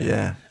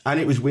 Yeah. And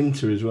it was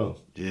winter as well.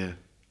 Yeah.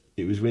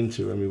 It was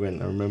winter when we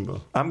went, I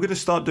remember. I'm going to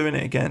start doing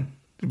it again,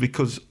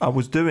 because I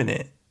was doing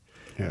it,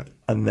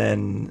 and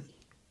then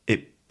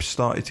it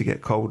started to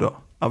get colder.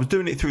 I was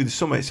doing it through the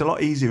summer. It's a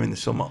lot easier in the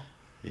summer.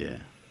 Yeah.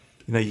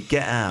 You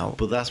get out.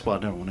 But that's what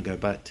I don't want to go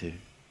back to.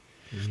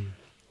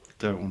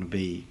 Don't want to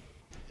be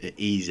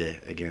easy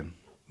again.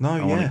 No,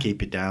 I want to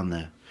keep it down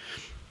there.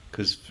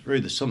 Because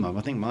through the summer,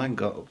 I think mine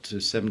got up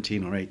to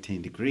 17 or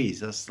 18 degrees.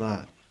 That's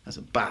a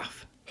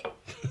bath.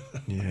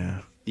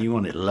 Yeah. You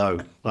want it low.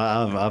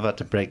 I've had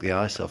to break the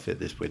ice off it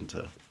this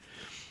winter.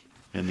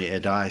 And it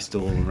had iced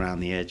all around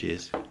the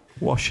edges.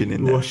 Washing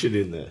in there. Washing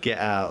in there. Get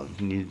out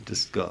and you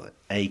just got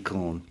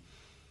acorn.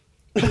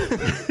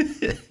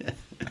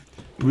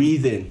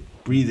 Breathing.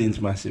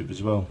 Breathing's massive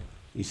as well,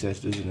 he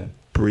says, doesn't it?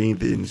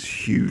 Breathing's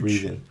huge.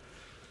 Breathing.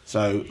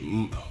 So,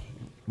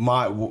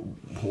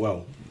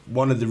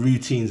 one of the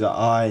routines that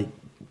I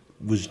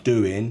was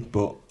doing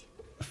but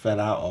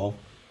fell out of,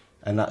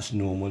 and that's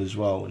normal as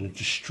well, and I'm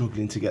just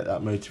struggling to get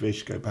that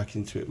motivation to go back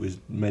into it, was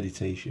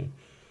meditation.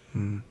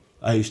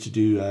 I used to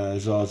do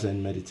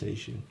Zazen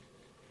meditation,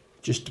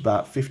 just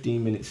about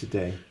 15 minutes a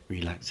day.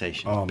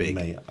 Relaxation. Oh, Big.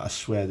 mate, I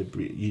swear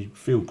you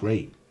feel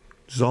great.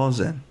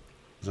 Zazen.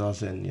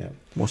 Zazen, yeah.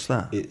 What's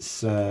that?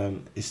 It's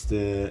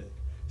the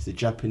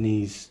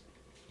Japanese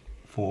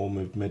form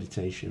of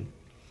meditation.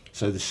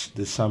 So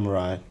the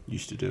samurai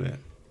used to do it.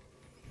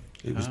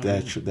 It was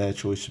their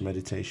choice of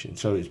meditation.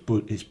 So it's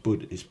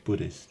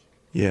Buddhist.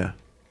 Yeah.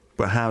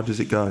 But how does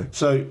it go?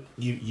 So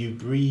you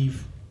breathe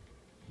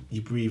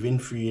in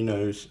through your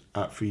nose,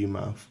 out through your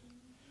mouth.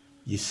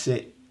 You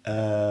sit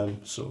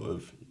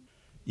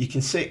you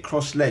can sit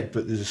cross-legged,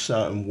 but there's a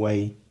certain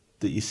way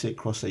that you sit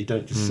cross-legged. You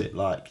don't just sit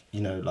like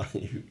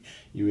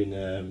you're in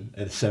an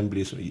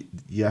assembly or something.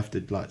 You have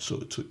to like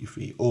sort of tuck your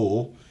feet,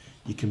 or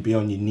you can be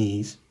on your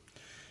knees.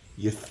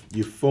 Your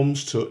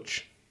thumbs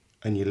touch,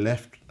 and your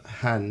left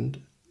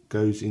hand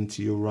goes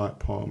into your right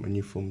palm, and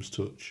your thumbs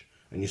touch,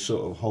 and you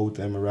sort of hold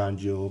them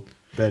around your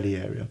belly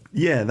area.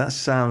 Yeah, that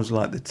sounds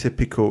like the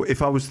typical.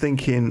 If I was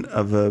thinking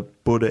of a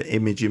Buddha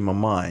image in my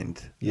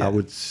mind, I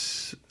would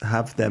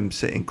have them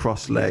sitting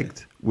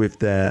cross-legged with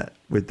their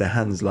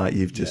hands, like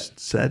you've just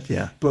said.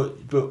 Yeah.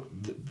 But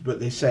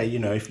they say,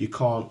 if you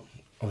can't,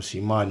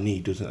 obviously my knee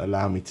doesn't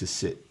allow me to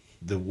sit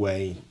the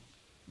way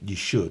you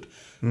should,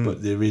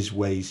 but there is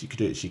ways you could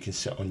do it. So you can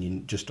sit on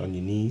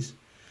your knees.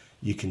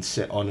 You can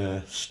sit on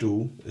a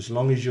stool as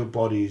long as your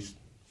body's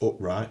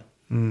upright.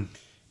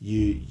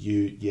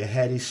 Your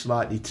head is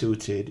slightly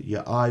tilted,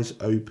 your eyes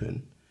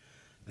open,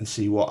 and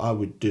see what I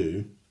would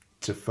do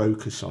to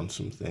focus on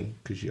something,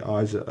 because your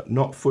eyes are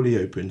not fully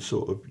open.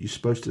 Sort of, you're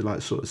supposed to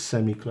like sort of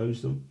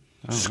semi-close them.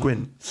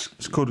 Squint.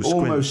 It's called a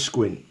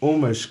squint.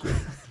 Almost squint.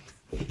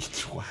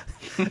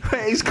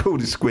 It is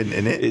called a squint,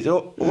 isn't it?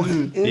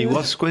 He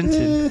was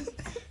squinting.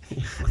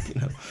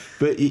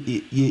 But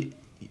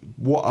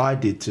what I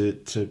did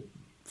to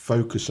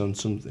focus on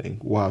something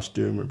whilst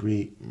doing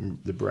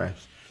the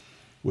breath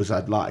was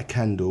I'd light a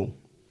candle,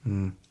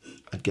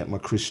 I'd get my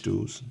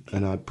crystals,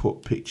 and I'd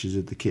put pictures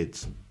of the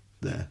kids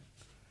there.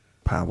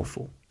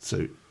 Powerful.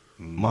 So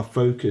my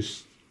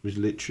focus was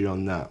literally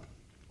on that.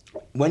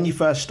 When you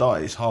first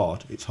start, it's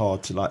hard. It's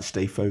hard to like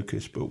stay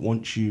focused, but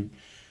once you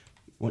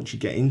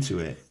get into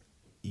it,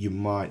 you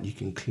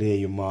can clear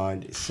your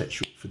mind. It sets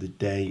you up for the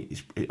day.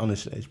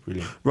 Honestly, it's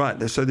brilliant.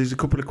 Right. So there's a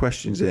couple of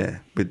questions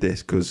here with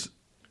this, because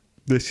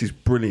this is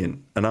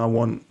brilliant, and I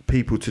want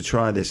people to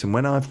try this. And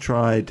when I've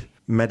tried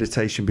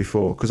meditation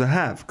before,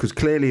 because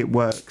clearly it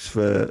works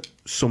for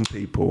some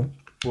people,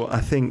 but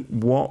I think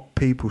what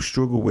people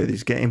struggle with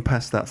is getting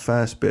past that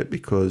first bit,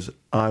 because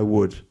I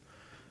would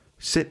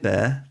sit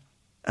there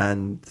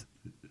and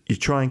you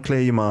try and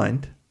clear your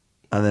mind,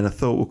 and then a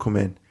thought will come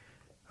in.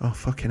 Oh,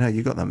 fucking hell,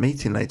 you got that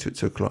meeting later at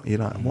 2:00. You're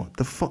like, what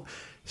the fuck?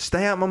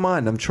 Stay out of my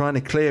mind. I'm trying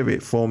to clear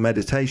it for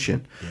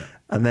meditation. Yeah.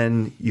 And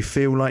then you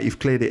feel like you've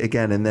cleared it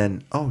again, and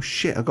then, oh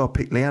shit, I got to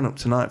pick Leanne up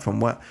tonight from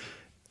work.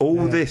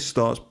 All this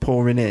starts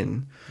pouring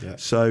in. Yeah.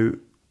 So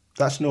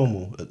that's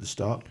normal at the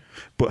start.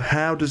 But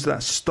how does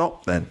that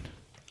stop then?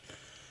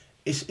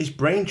 It's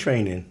brain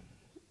training.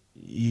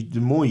 The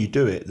more you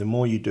do it, and the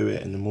more you do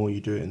it, and the more you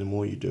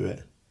do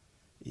it,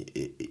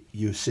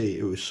 you'll see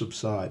it will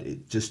subside.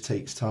 It just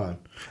takes time.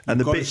 And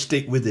you've got to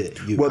stick with it.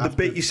 The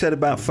bit you said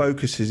about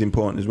focus is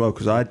important as well,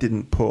 because I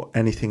didn't put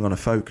anything on a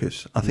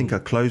focus. I think I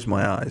closed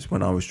my eyes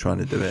when I was trying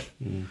to do it.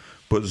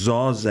 But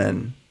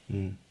Zazen,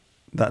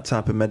 that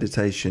type of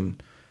meditation,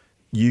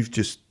 you've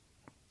just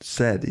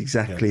said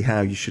exactly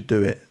how you should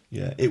do it.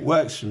 Yeah, it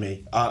works for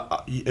me.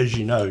 As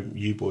you know,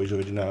 you boys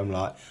already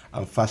know,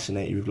 I'm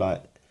fascinated with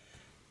like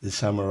the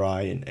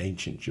samurai in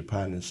ancient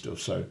Japan and stuff.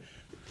 So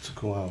it's a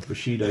cool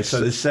Bushido. So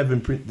there's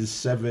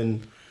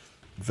seven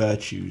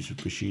virtues of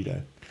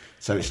Bushido.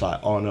 So it's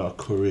like honor,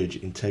 courage,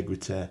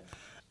 integrity,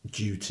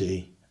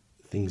 duty,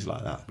 things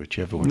like that.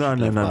 Whichever one. No.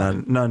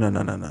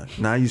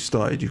 Now you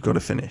started, you've got to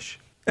finish.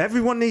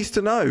 Everyone needs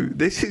to know.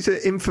 This is an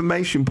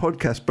information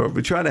podcast, bro.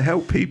 We're trying to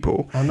help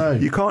people. I know.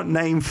 You can't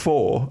name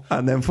 4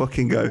 and then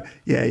fucking go,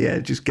 yeah,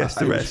 just guess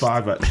the rest. It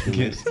was 5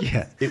 actually.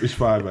 Yeah. It was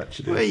 5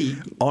 actually. Wait.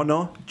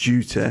 Honour,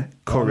 duty,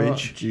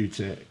 courage.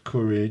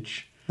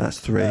 Courage. That's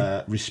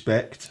 3.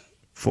 Respect.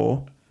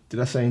 4. Did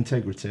I say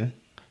integrity?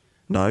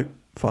 No.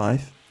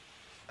 5.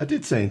 I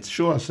did say,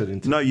 sure I said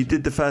integrity. No, you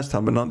did the first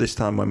time, but not this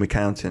time when we're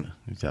counting.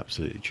 He's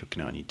absolutely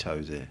chucking it on your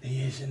toes here. He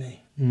is, isn't he?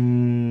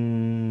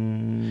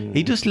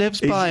 He just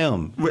lives by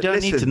them. You don't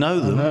need to know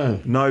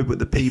them. No, but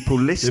the people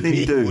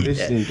listening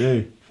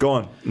do. Go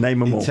on,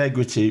 name them all.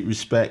 Integrity,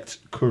 respect,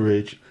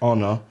 courage,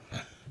 honour,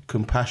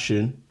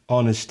 compassion,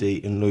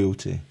 honesty, and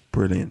loyalty.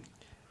 Brilliant.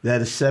 They're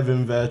the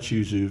 7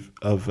 virtues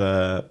of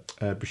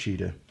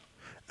Bushido.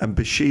 And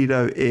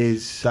Bushido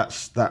is...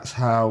 That's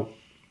how,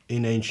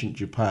 in ancient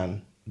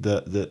Japan,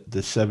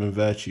 the 7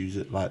 virtues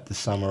that like the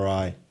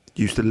samurai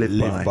used to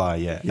live by.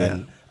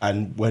 Yeah.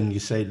 And when you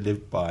say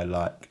live by,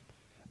 like,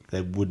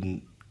 they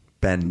wouldn't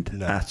bend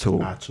at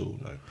all. At all,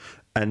 no.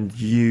 And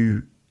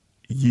you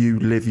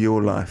live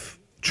your life.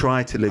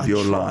 Try to live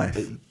your life.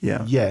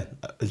 Yeah. Yeah,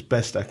 as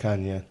best I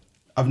can, yeah.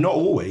 I've not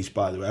always,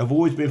 by the way. I've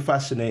always been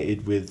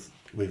fascinated with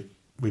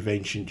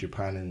ancient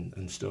Japan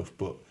and stuff,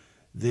 but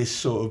this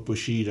sort of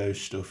Bushido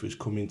stuff has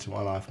come into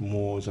my life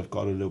more as I've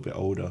got a little bit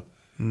older.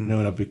 You know,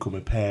 when I've become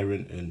a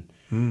parent and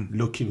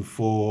looking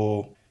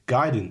for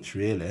guidance,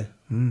 really.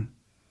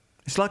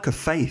 It's like a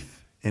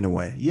faith in a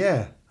way,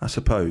 Yeah. I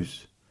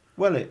suppose.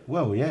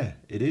 Well, yeah,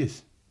 it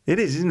is. It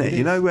is, isn't it? It You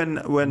is. know,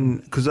 when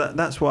because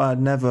that's why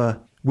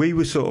we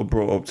were sort of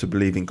brought up to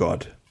believe in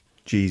God,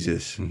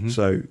 Jesus,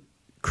 so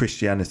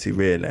Christianity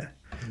really.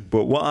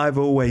 But what I've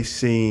always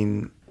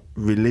seen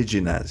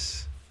religion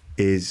as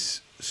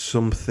is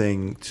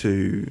something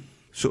to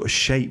sort of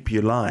shape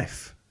your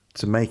life,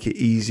 to make it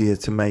easier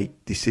to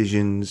make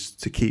decisions,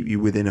 to keep you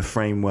within a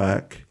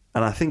framework.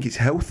 And I think it's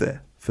healthy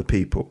for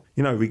people,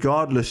 you know,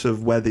 regardless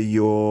of whether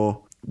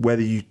you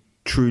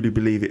truly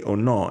believe it or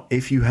not.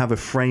 If you have a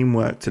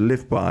framework to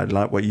live by,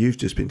 like what you've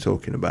just been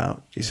talking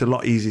about, it's a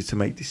lot easier to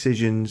make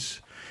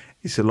decisions.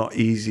 It's a lot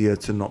easier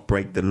to not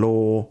break the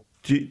law.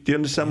 Do you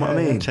understand what I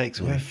mean? It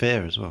takes away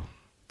fear as well.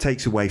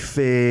 Takes away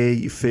fear.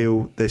 You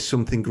feel there's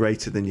something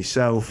greater than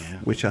yourself,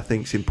 which I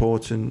think is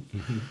important.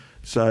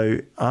 So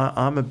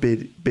I'm a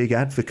big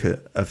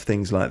advocate of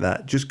things like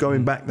that. Just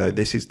going back though,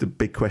 this is the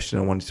big question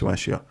I wanted to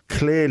ask you.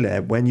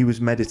 Clearly, when you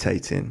was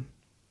meditating,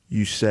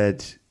 you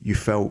said you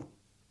felt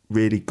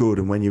really good,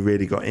 and when you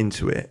really got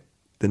into it,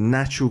 the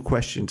natural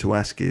question to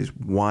ask is,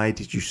 why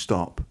did you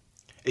stop?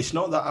 It's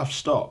not that I've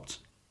stopped.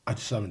 I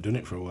just haven't done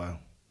it for a while.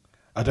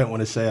 I don't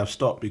want to say I've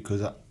stopped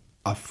because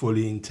I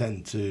fully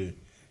intend to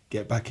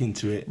get back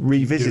into it.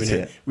 Revisit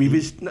doing it.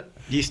 Revisit. No,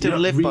 You still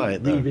live by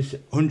it, though?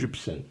 Revisit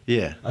 100%.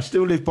 Yeah. I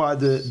still live by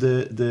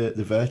the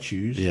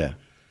virtues. Yeah.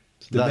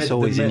 That's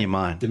always in your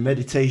mind. The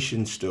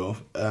meditation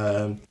stuff.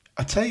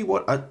 I tell you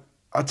what.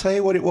 I tell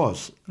you what it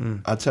was.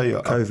 I tell you.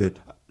 COVID.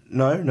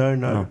 No.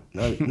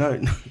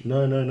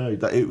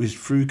 That it was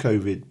through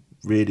COVID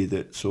really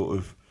that sort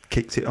of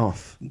Kicked it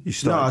off. You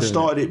No, I doing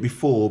started it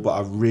before, but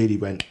I really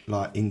went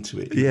like into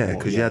it. Yeah,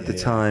 because you had the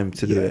time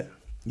to do it.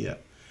 Yeah.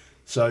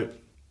 So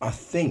I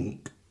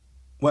think,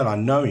 well, I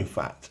know in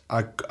fact,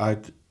 I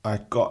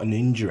got an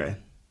injury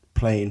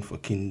playing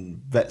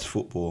fucking vets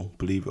football,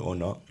 believe it or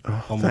not.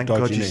 Oh, thank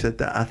God you said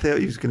that. I thought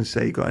you was going to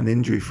say he got an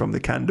injury from the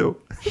candle.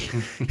 He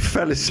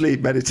fell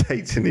asleep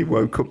meditating. He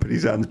woke up and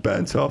his hands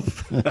burnt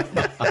off.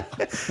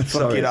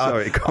 sorry,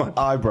 go on.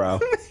 Eyebrow.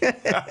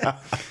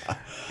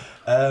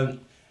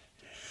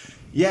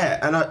 Yeah,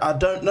 and I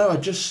don't know. I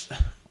just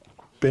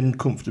been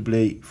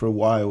comfortably for a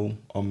while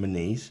on my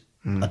knees.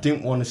 I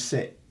didn't want to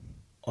sit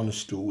on a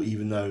stool,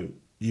 even though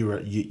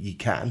you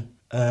can.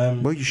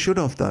 Well, you should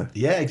have though.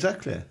 Yeah,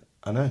 exactly.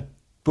 I know,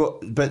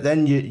 but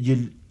then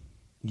you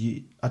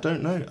I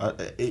don't know.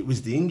 It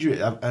was the injury,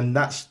 and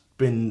that's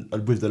been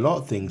with a lot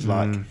of things.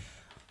 Like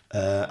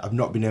I've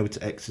not been able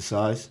to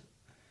exercise.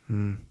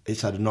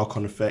 It's had a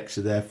knock-on effect,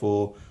 so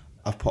therefore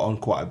I've put on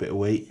quite a bit of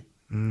weight.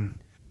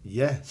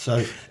 Yeah,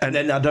 so and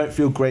then I don't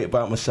feel great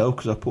about myself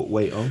because I put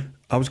weight on.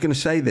 I was going to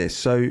say this.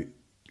 So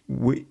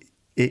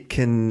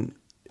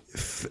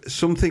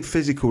something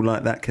physical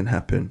like that can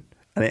happen,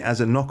 and it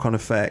has a knock-on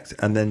effect,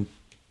 and then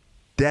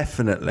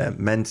definitely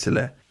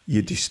mentally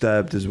you're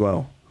disturbed as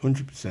well.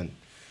 100%.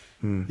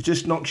 It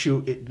just knocks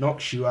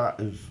you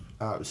out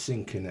of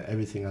sync, and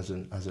everything has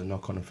a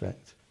knock-on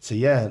effect. So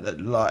yeah,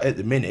 like at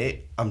the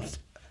minute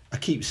I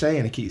keep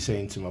saying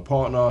to my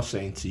partner,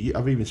 saying to you,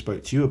 I've even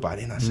spoke to you about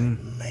it, and I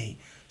said, mate,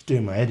 it's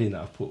doing my head in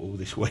that I've put all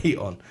this weight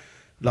on.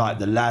 Like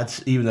the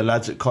lads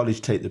at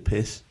college take the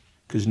piss,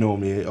 because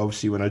normally,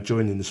 obviously, when I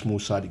join in the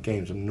small-sided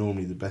games, I'm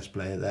normally the best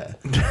player there,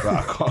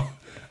 but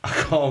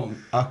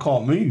I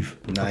can't move.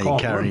 No, I you're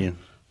can't carrying. run.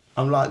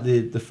 I'm like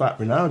the fat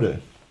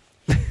Ronaldo.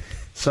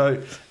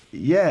 So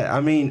yeah, I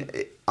mean,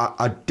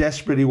 I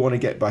desperately want to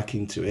get back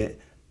into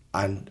it,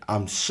 and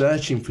I'm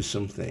searching for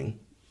something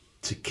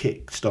to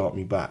kick-start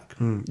me back.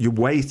 You're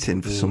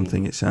waiting for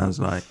something, it sounds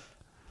like.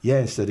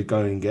 Yeah, instead of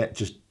going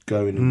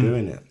and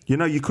doing it. You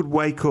know, you could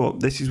wake up.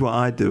 This is what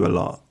I do a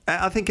lot.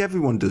 I think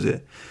everyone does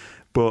it.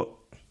 But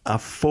I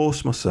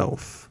force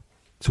myself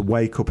to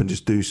wake up and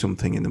just do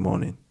something in the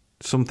morning.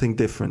 Something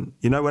different.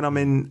 You know, when I'm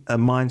in a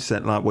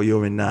mindset like what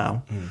you're in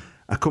now,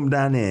 I come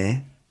down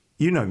here.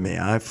 You know me.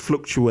 I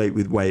fluctuate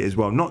with weight as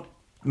well. Not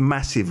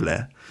massively,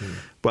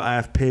 but I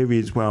have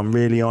periods where I'm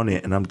really on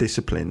it and I'm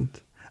disciplined.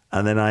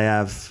 And then I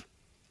have,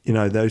 you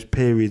know, those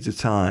periods of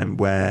time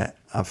where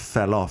I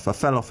fell off. I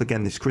fell off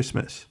again this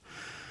Christmas.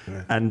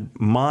 Yeah. And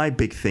my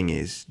big thing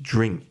is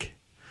drink.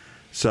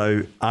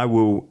 So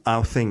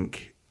I'll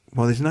think,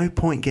 well, there's no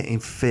point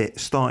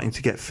starting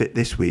to get fit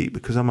this week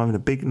because I'm having a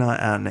big night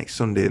out next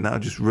Sunday and that'll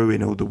just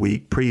ruin all the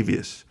week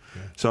previous.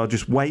 Yeah. So I'll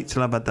just wait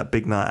till I've had that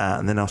big night out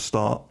and then I'll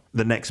start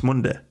the next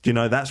Monday. Do you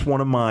know, that's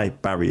one of my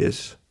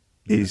barriers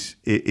is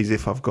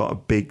if I've got a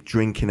big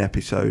drinking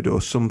episode or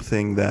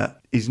something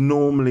that is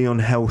normally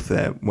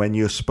unhealthy when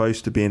you're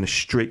supposed to be in a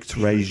strict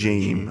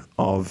regime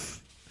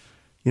of,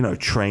 you know,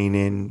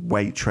 training,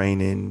 weight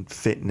training,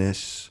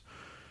 fitness,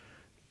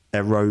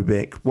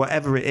 aerobic,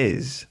 whatever it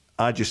is.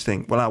 I just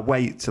think, well, I'll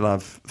wait till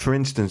for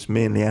instance,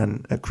 me and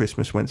Leanne at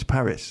Christmas went to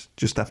Paris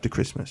just after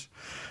Christmas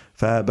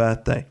for her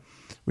birthday,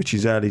 which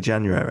is early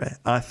January.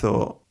 I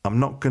thought, I'm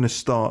not going to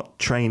start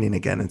training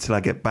again until I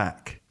get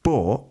back.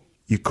 But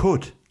you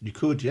could. You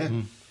could, yeah.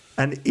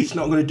 And It's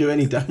not going to do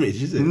any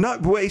damage, is it? no,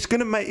 but it's going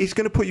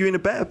to put you in a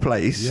better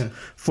place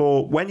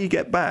for when you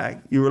get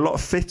back. You're a lot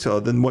fitter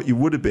than what you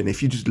would have been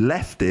if you just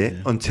left it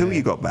until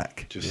you got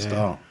back. Just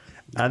start.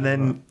 And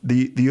then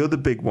the other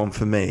big one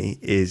for me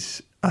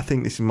is, I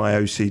think this is my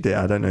OCD.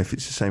 I don't know if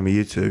it's the same with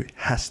you two. It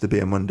has to be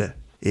a Monday.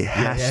 It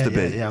has to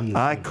be.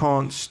 I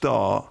can't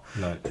start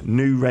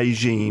new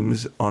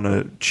regimes on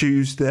a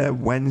Tuesday,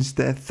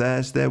 Wednesday,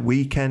 Thursday,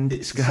 weekend.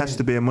 It has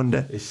to be a Monday.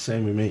 It's the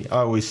same with me. I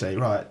always say,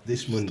 right,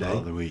 this Monday. Start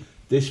of the week.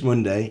 This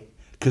Monday,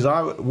 because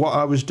what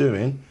I was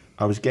doing,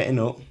 I was getting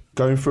up,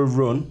 going for a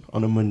run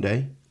on a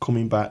Monday,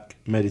 coming back,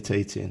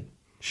 meditating,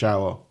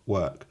 shower,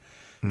 work.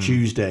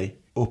 Tuesday,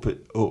 up,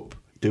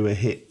 do a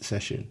hit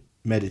session,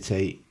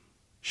 meditate,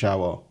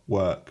 shower,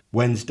 work.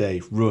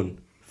 Wednesday, run.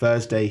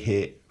 Thursday,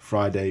 hit.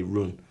 Friday,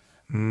 run.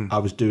 I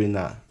was doing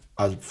that.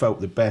 I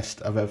felt the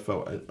best I've ever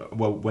felt.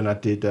 Well, when I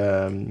did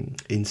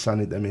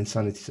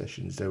insanity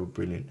sessions, they were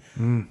brilliant.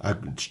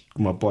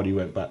 My body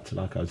went back to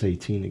like I was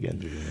 18 again.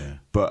 Yeah.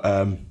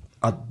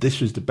 But this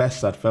was the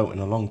best I'd felt in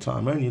a long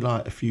time. Only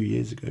like a few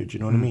years ago. Do you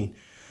know what I mean?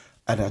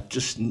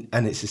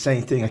 And it's the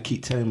same thing. I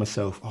keep telling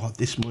myself,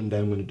 this Monday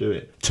I'm going to do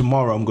it.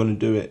 Tomorrow I'm going to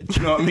do it. Do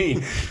you know what I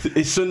mean?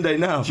 It's Sunday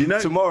now.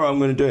 Tomorrow I'm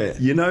going to do it.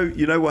 You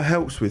know what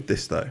helps with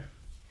this though?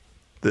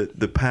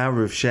 The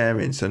power of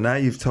sharing. So now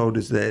you've told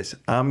us this.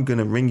 I'm going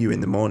to ring you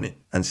in the morning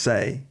and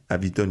say,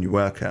 have you done your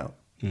workout?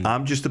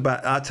 I'll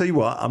tell you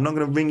what, I'm not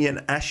going to ring you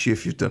and ask you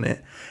if you've done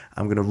it.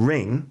 I'm going to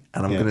ring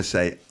and I'm going to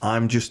say,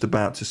 I'm just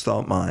about to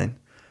start mine.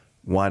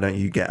 Why don't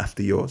you get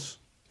after yours?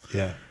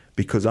 Yeah.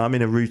 Because I'm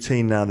in a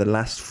routine now. The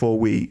last 4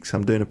 weeks,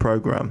 I'm doing a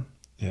program.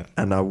 Yeah.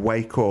 And I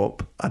wake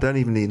up. I don't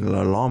even need an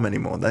alarm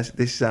anymore. This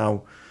is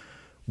how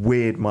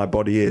weird my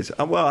body is.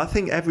 Well, I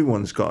think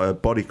everyone's got a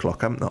body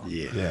clock, haven't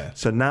they? Yeah.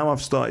 So now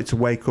I've started to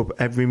wake up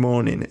every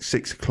morning at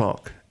 6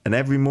 o'clock. And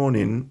every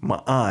morning,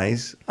 my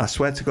eyes, I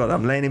swear to God,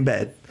 I'm laying in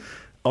bed,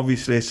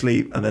 obviously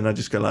asleep, and then I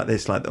just go like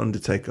this, like The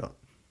Undertaker.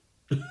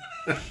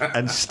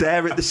 And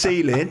stare at the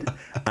ceiling,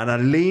 and I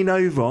lean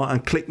over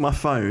and click my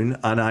phone,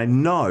 and I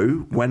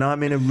know when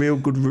I'm in a real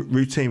good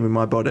routine with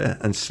my body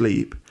and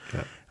sleep,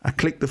 I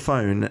click the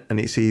phone and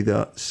it's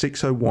either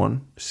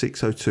 6:01,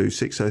 6:02,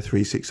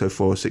 6:03,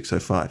 6:04,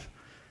 6:05.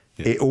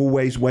 Yeah. It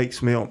always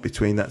wakes me up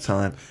between that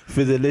time.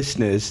 For the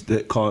listeners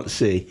that can't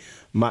see,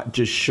 Matt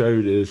just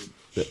showed us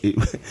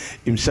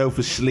himself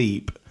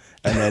asleep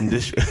and then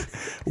just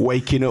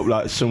waking up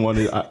like someone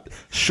who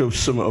shoved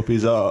something up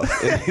his arse.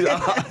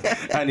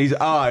 And his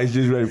eyes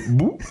just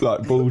went whoop,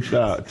 like bulged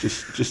out.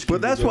 Just. But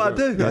that's what I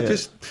do. Yeah.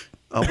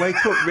 I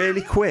wake up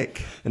really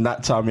quick. And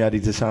that time he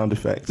added the sound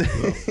effects.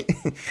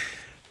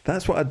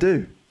 That's what I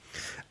do.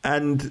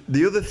 And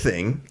the other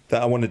thing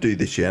that I want to do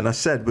this year, and I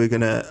said we're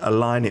going to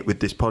align it with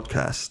this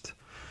podcast,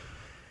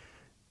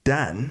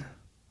 Dan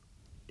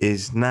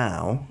is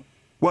now,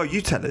 well,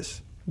 you tell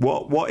us,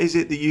 what is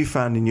it that you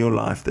found in your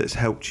life that's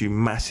helped you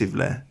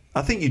massively?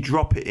 I think you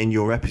drop it in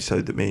your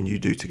episode that me and you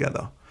do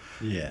together.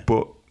 Yeah.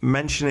 But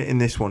mention it in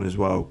this one as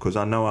well, because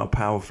I know how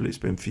powerful it's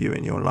been for you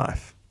in your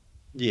life.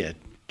 Yeah,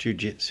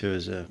 jiu-jitsu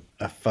is a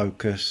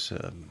focus,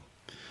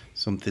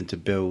 something to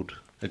build,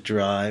 a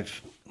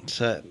drive.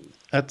 So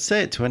I'd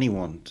say it to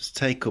anyone, just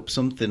take up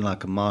something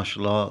like a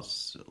martial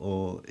arts,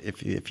 or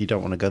if you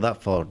don't want to go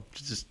that far,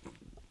 just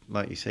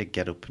like you say,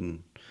 get up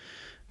and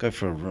go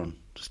for a run,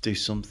 just do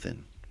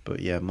something. But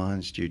yeah,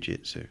 mine's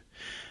jiu-jitsu.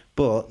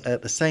 But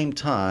at the same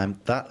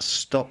time, that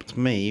stopped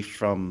me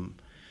from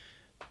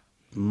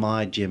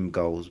my gym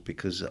goals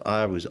because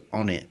I was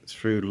on it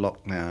through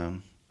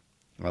lockdown.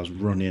 I was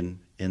running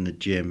in the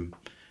gym,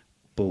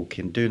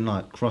 bulking, doing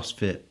like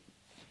CrossFit,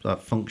 like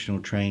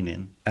functional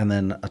training, and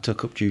then I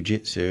took up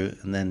jiu-jitsu,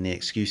 and then the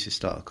excuses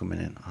started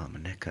coming in. My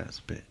neck hurts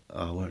a bit.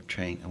 I won't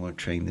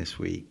train this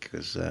week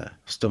because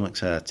stomach's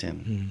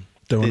hurting.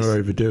 Don't want to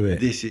overdo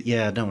it.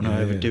 I don't want to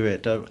overdo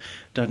it.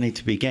 Don't need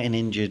to be getting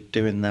injured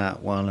doing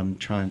that while I'm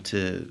trying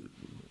to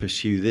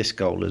pursue this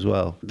goal as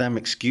well. Them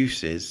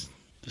excuses,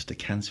 just a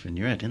cancer in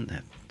your head, isn't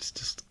it? It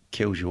just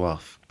kills you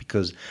off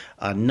because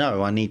I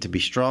know I need to be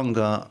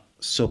stronger,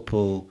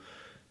 supple,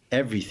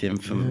 everything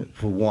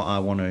for what I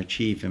want to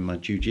achieve in my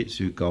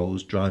jiu-jitsu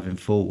goals driving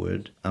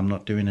forward. I'm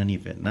not doing any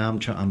of it now.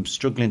 I'm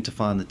struggling to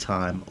find the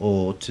time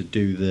or to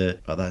do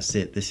that's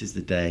it, this is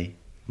the day,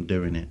 I'm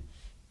doing it,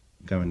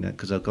 going there,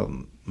 because I've got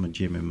my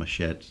gym in my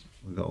shed,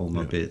 I've got all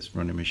my bits,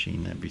 running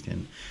machine,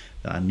 everything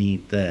that I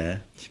need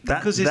there.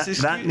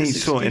 That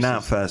needs sorting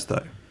out first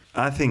though.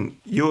 I think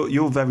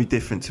you're very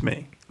different to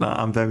me. Like,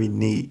 I'm very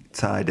neat,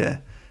 tidy.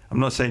 I'm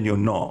not saying you're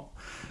not.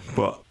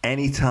 But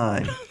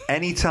anytime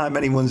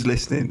anyone's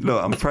listening,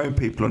 look, I'm throwing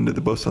people under the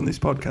bus on this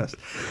podcast.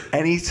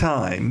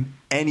 Anytime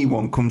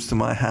anyone comes to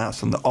my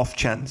house on the off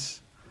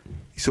chance,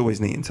 it's always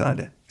neat and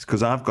tidy. It's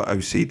because I've got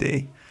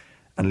OCD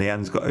and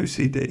Leanne's got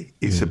OCD.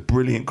 It's a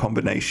brilliant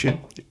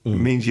combination. It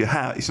means your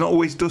house, it's not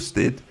always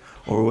dusted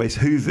or always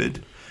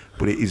hoovered,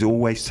 but it is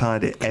always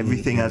tidy.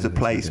 Everything has a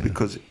place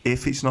because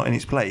if it's not in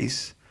its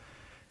place,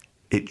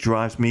 it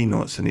drives me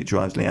nuts and it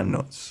drives Leanne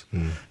nuts.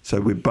 So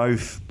we're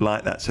both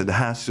like that. So the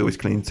house is always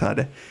clean and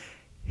tidy.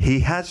 He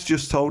has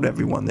just told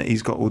everyone that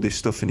he's got all this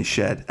stuff in his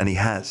shed, and he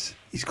has.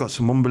 He's got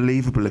some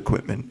unbelievable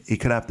equipment. He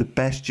could have the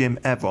best gym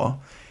ever.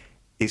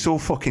 It's all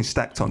fucking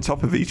stacked on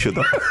top of each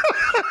other.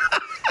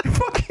 It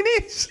fucking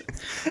is.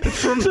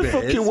 It's a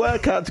fucking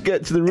workout to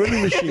get to the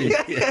running machine.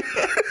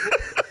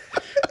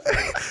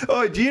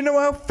 Oh, do you know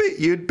how fit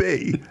you'd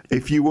be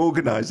if you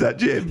organised that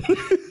gym?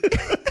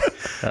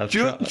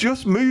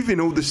 Just moving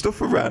all the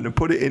stuff around and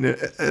put it in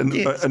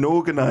an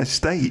organised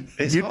state,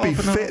 you'd be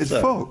fit as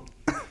fuck.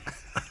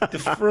 The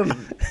front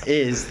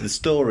is the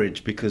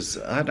storage, because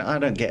I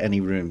don't get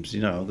any rooms.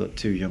 You know, I've got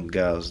 2 young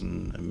girls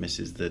and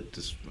missus that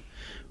just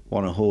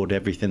want to hoard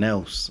everything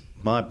else.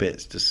 My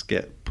bits just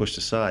get pushed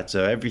aside.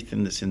 So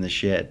everything that's in the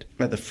shed.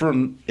 At the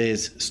front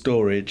is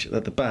storage.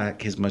 At the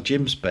back is my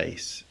gym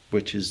space,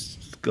 which has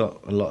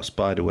got a lot of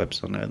spider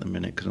webs on it at the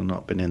minute because I've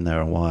not been in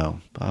there a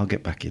while. But I'll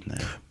get back in there.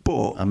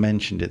 But I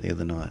mentioned it the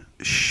other night.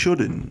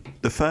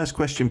 The first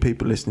question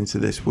people listening to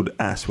this would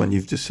ask when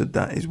you've just said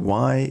that is,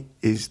 why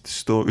is the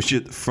storage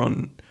at the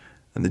front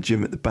and the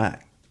gym at the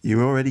back?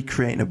 You're already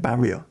creating a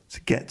barrier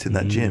to get to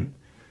that gym.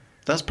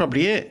 That's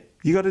probably it.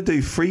 You got to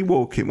do free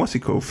walking. What's it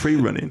called? Free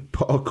running.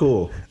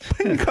 Parkour.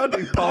 You got to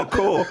do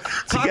parkour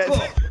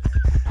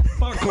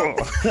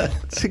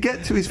to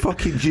get to his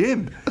fucking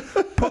gym.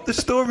 Put the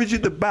storage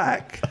at the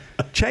back.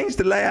 Change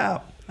the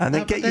layout. And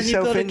then get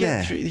yourself in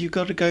there. You've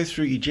got to go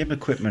through your gym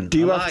equipment. Do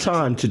you have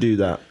time to do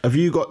that? Have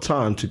you got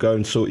time to go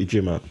and sort your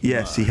gym out?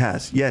 Yes, he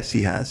has. Yes,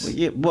 he has.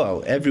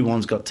 Well,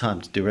 everyone's got time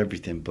to do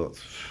everything, but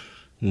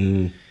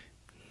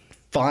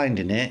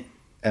finding it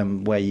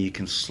and where you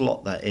can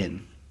slot that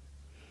in.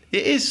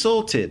 It is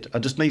sorted. I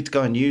just need to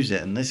go and use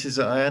it. And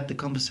I had the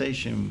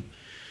conversation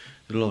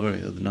with Laura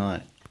the other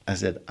night. I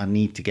said, I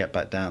need to get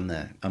back down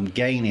there. I'm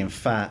gaining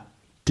fat.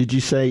 Did you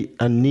say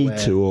I need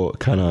to or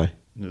can I?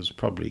 It was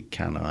probably,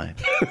 can I?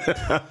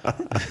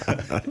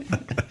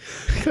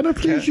 Can I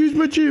please use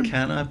my gym?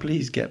 Can I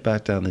please get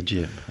back down the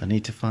gym? I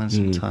need to find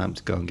some time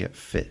to go and get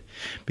fit.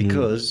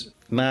 Because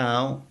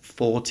now,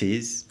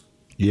 40s,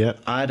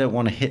 I don't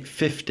want to hit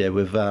 50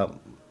 without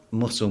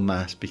muscle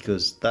mass,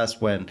 because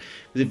that's when,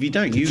 if you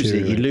don't use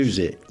it, you lose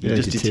it. You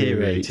just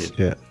deteriorate it.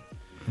 Yeah.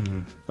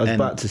 I was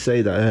about to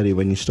say that earlier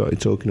when you started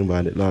talking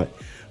about it. Like,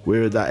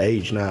 we're at that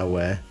age now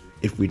where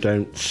if we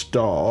don't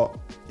start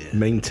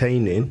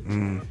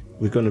maintaining,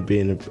 we're going to be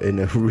in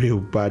a real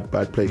bad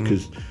place,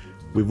 because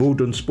we've all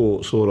done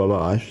sports all our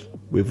lives.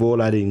 We've all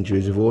had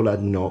injuries. We've all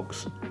had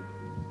knocks.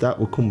 That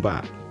will come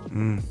back. Do you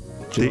know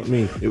what I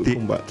mean? It will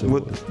come back to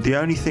the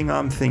only thing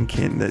I'm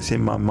thinking that's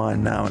in my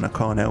mind now, and I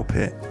can't help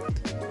it,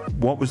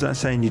 what was that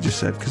saying you just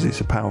said? Because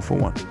it's a powerful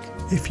one.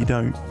 If you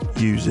don't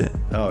use it,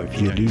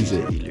 if you lose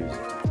it, you lose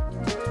it.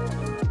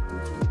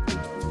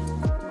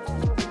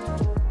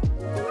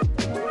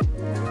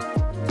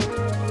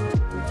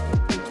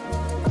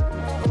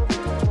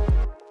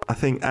 I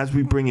think as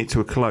we bring it to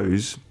a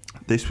close,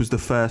 this was the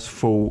first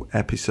full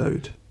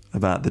episode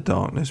about the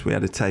darkness. We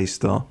had a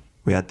taster.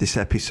 We had this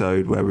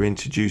episode where we're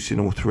introducing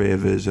all 3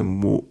 of us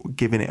and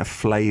giving it a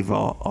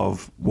flavour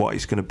of what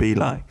it's going to be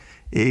like.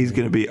 It is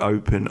going to be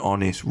open,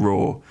 honest,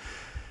 raw.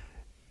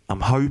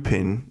 I'm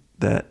hoping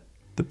that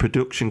the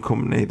production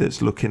company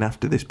that's looking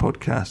after this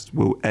podcast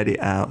will edit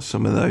out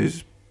some of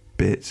those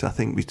bits. I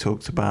think we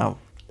talked about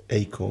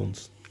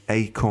acorns.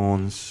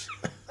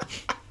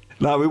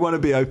 No, we want to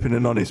be open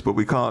and honest, but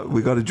we can't.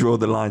 We got to draw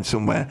the line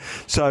somewhere.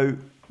 So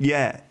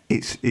yeah,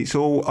 it's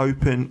all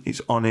open.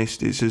 It's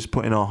honest. It's just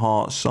putting our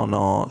hearts on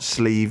our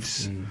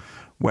sleeves,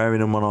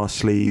 wearing them on our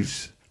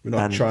sleeves. We're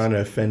not trying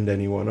to offend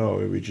anyone, are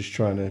we? We're just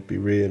trying to be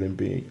real and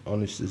be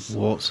honest as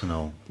warts and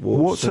all.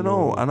 Warts and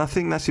all. And I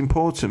think that's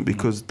important,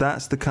 because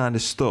that's the kind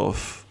of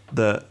stuff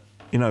that,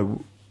 you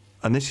know,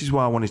 and this is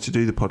why I wanted to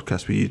do the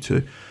podcast with you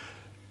two.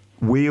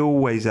 We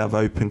always have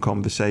open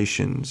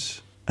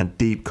conversations and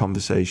deep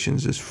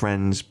conversations as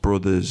friends,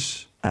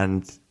 brothers,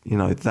 and, you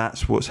know,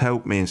 that's what's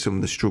helped me in some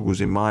of the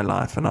struggles in my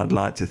life, and I'd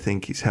like to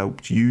think it's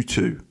helped you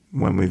too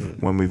when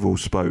we've all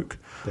spoke.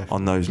 Definitely.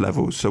 On those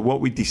levels. So what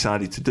we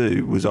decided to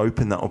do was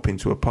open that up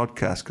into a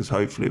podcast, because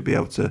hopefully it'll be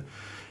able to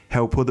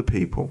help other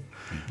people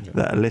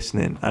that are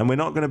listening. And we're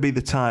not going to be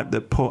the type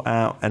that put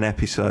out an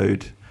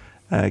episode,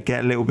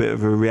 get a little bit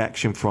of a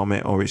reaction from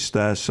it, or it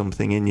stirs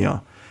something in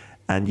you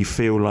and you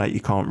feel like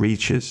you can't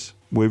reach us.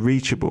 We're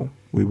reachable.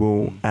 We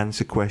will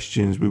answer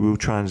questions. We will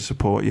try and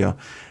support you.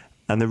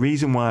 And the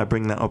reason why I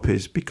bring that up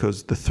is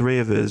because the 3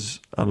 of us,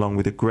 along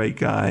with a great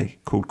guy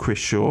called Chris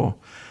Shaw,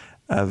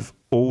 have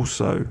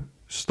also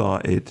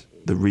started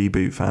the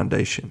Reboot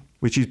Foundation,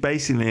 which is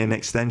basically an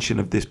extension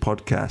of this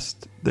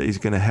podcast that is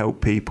going to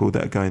help people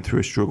that are going through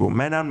a struggle,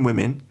 men and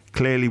women.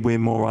 Clearly we're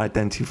more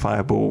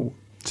identifiable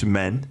to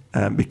men,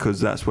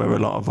 because that's where a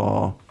lot of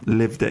our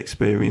lived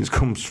experience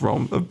comes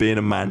from, of being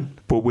a man,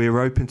 but we're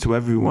open to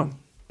everyone.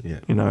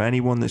 You know,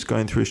 anyone that's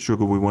going through a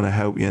struggle, we want to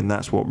help you, and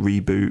that's what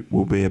Reboot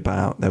will be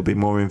about. There'll be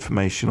more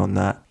information on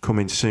that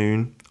coming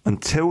soon.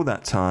 Until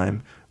that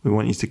time, we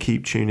want you to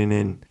keep tuning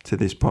in to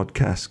this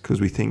podcast,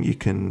 because we think you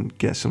can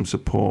get some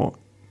support,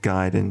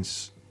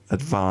 guidance,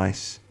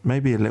 advice,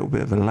 maybe a little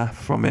bit of a laugh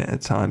from it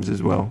at times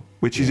as well,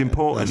 which is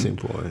important. That's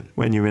important.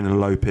 When you're in a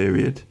low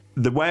period.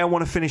 The way I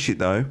want to finish it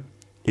though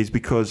is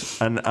because,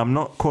 and I'm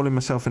not calling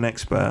myself an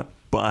expert,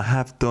 but I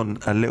have done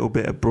a little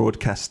bit of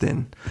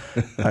broadcasting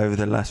over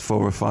the last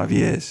 4 or 5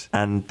 years,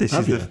 and this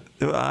Have is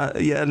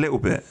a little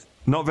bit.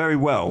 Not very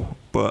well,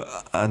 but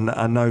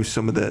I know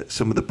some of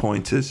the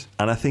pointers,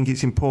 and I think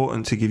it's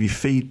important to give you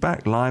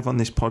feedback live on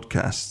this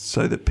podcast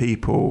so that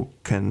people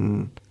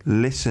can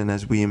listen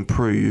as we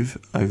improve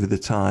over the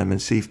time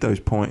and see if those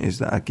pointers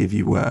that I give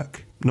you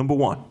work. Number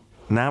one,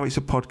 now it's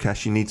a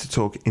podcast, you need to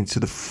talk into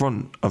the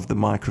front of the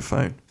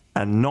microphone,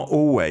 and not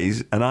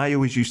always. And I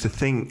always used to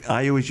think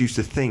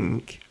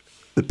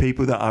the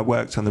people that I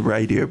worked on the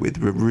radio with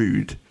were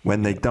rude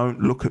when they don't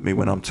look at me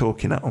when I'm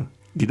talking at them.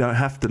 You don't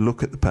have to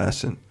look at the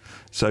person.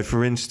 So,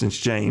 for instance,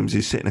 James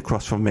is sitting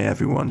across from me,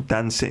 everyone.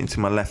 Dan's sitting to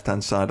my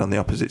left-hand side on the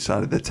opposite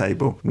side of the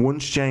table.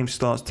 Once James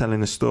starts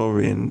telling a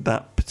story, and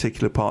that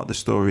particular part of the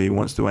story he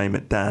wants to aim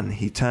at Dan,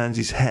 he turns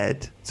his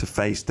head to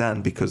face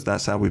Dan because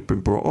that's how we've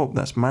been brought up.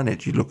 That's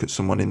managed. You look at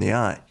someone in the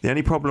eye. The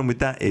only problem with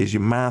that is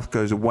your mouth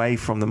goes away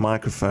from the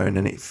microphone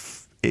and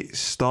it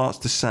starts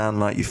to sound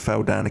like you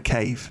fell down a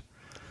cave.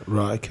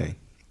 Right, okay.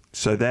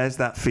 So there's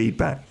that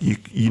feedback.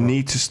 You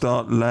need to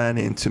start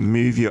learning to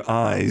move your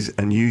eyes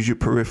and use your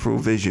peripheral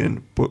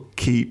vision, but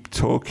keep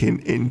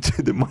talking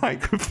into the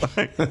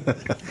microphone.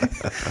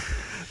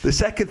 The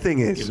second thing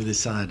is... Give me the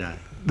side eye.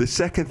 The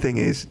second thing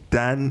is,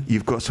 Dan,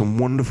 you've got some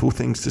wonderful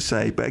things to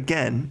say. But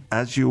again,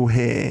 as you'll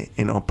hear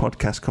in our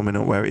podcast coming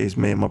up, where it is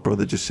me and my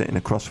brother just sitting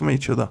across from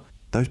each other,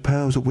 those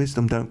pearls of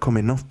wisdom don't come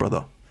enough,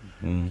 brother.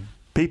 Mm.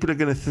 People are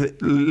going to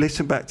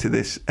listen back to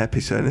this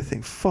episode and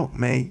think, fuck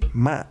me,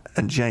 Matt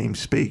and James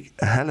speak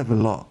a hell of a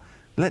lot.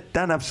 Let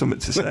Dan have something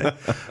to say.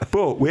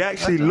 But we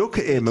actually look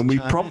at him and we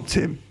prompt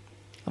him.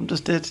 I'm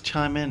just there to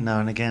chime in now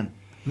and again.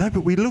 No,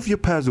 but we love your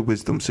pearls of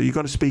wisdom, so you've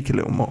got to speak a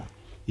little more.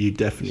 You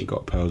definitely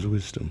got pearls of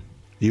wisdom.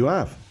 You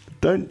have.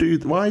 Why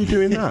are you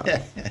doing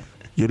that?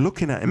 You're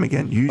looking at him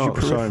again. Use your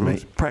peripherals. Sorry,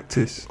 mate.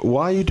 Practice.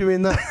 Why are you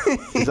doing that?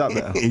 Is that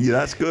better? Yeah,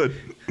 that's good.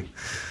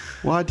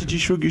 Why did you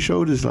shrug your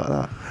shoulders like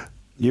that?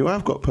 You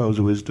have got pearls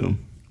of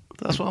wisdom.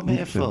 That's what I'm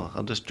here for.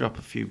 I'll just drop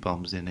a few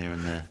bombs in here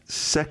and there.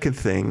 Second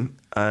thing,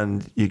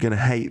 and you're going to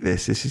hate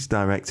this. This is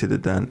directed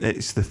at Dan.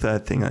 It's the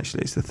third thing,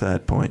 actually. It's the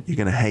third point. You're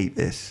going to hate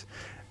this.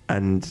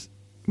 And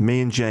me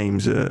and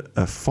James are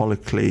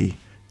follically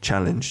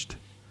challenged.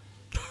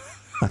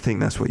 I think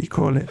that's what you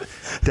call it.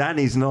 Dan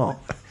is not.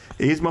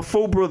 He is my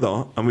full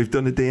brother, and we've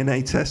done a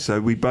DNA test,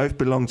 so we both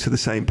belong to the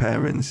same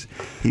parents.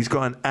 He's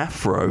got an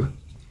afro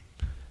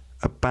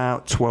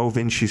about 12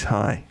 inches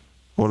high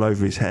all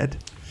over his head.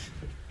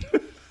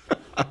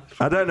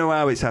 I don't know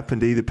how it's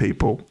happened either,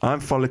 people.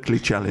 I'm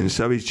follically challenged,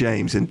 so is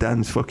James, and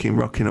Dan's fucking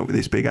rocking up with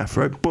this big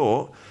afro.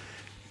 But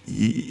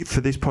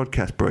for this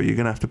podcast, bro, you're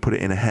going to have to put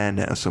it in a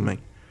hairnet or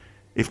something.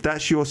 If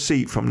that's your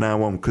seat from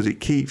now on, because it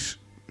keeps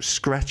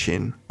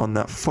scratching on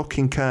that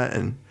fucking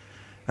curtain,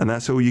 and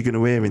that's all you're going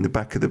to hear in the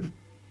back of the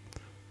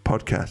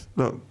podcast.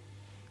 Look,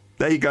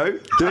 there you go.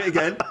 Do it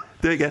again.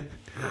 Do it again.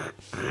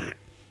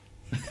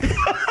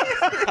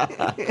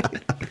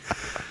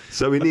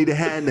 So we need a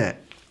hairnet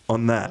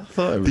on that.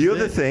 The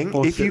other thing,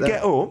 if you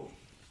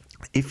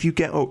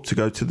get up to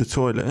go to the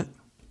toilet,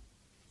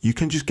 you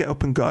can just get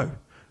up and go.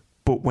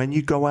 But when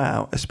you go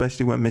out,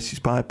 especially when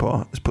Mrs.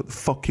 Piper has put the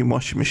fucking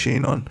washing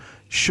machine on,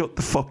 shut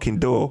the fucking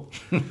door.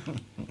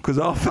 Because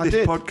after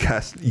this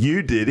podcast,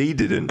 you did, he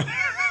didn't.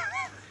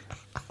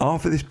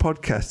 After this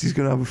podcast, he's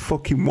going to have a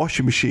fucking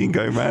washing machine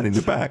going around in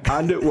the back.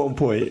 And at one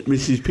point,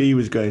 Mrs. P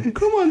was going,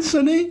 come on,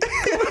 Sonny.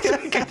 Come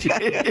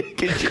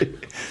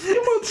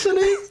on,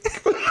 Sonny.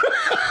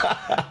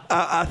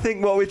 I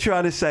think what we're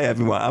trying to say,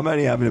 everyone, I'm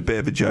only having a bit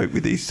of a joke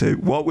with these two.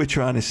 What we're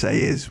trying to say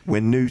is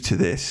we're new to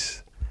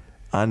this.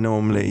 I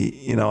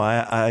normally,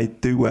 I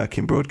do work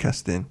in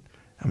broadcasting.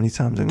 How many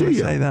times am I going to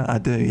say that? I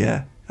do,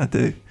 yeah, I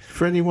do.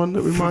 For anyone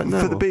that we might know?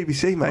 For the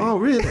BBC, mate. Oh,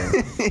 really?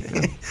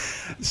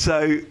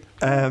 So,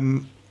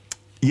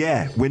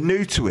 yeah, we're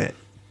new to it,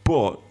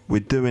 but we're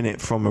doing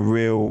it from a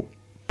real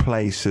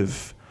place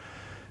of,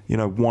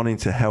 wanting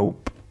to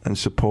help and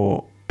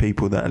support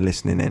people that are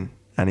listening in.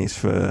 And it's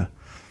for,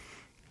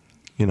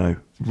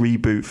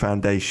 Reboot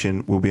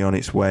Foundation will be on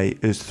its way.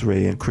 Us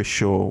three and Chris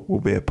Shaw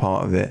will be a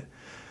part of it.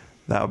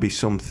 That'll be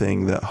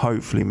something that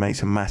hopefully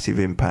makes a massive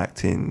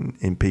impact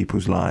in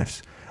people's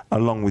lives,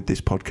 along with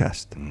this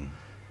podcast. Mm.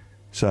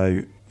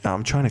 So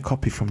I'm trying to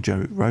copy from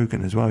Joe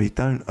Rogan as well. He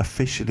don't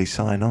officially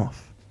sign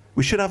off.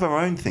 We should have our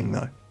own thing,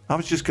 though. I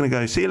was just going to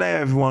go, see you later,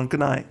 everyone. Good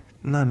night.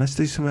 No, let's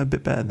do something a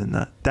bit better than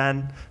that.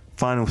 Dan,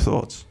 final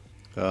thoughts.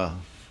 The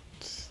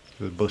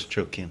bus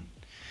chucking.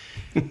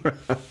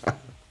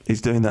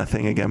 He's doing that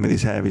thing again with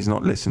his hair. He's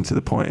not listening to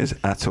the pointers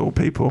at all,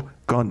 people.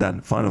 Go on, Dan.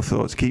 Final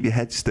thoughts. Keep your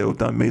head still.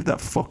 Don't move that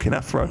fucking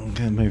afro. I'm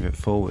going to move it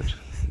forward.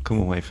 Come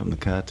away from the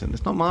curtain.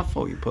 It's not my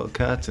fault you put a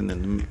curtain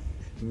in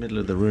the middle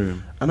of the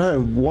room. I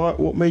know.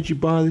 What made you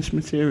buy this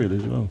material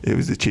as well? It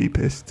was the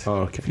cheapest.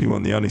 Oh, okay. If you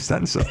want the honest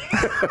answer.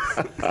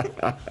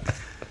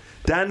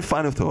 Dan,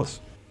 final thoughts.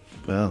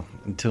 Well,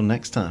 until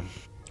next time.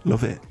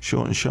 Love it.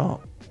 Short and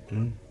sharp.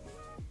 My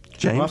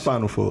James?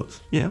 final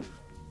thoughts. Yeah.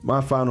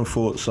 My final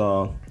thoughts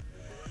are: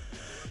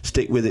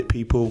 stick with it,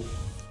 people.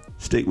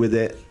 Stick with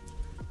it.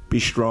 Be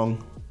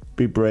strong.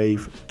 Be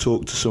brave.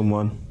 Talk to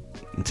someone.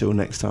 Until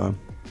next time,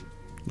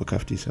 look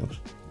after yourselves.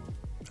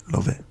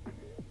 Love it.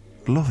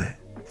 Love it.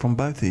 From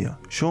both of you.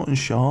 Short and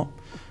sharp.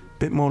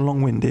 Bit more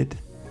long-winded.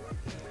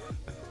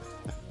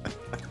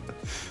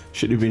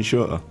 Should have been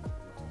shorter.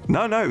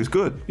 No, it was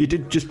good. You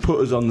did just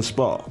put us on the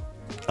spot.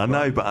 I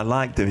know, but I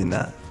like doing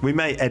that. We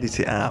may edit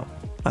it out.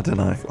 I don't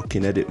know.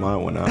 Fucking edit my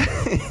one out.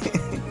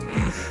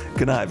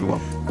 Good night,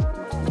 everyone.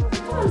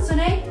 Come on,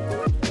 Sonny.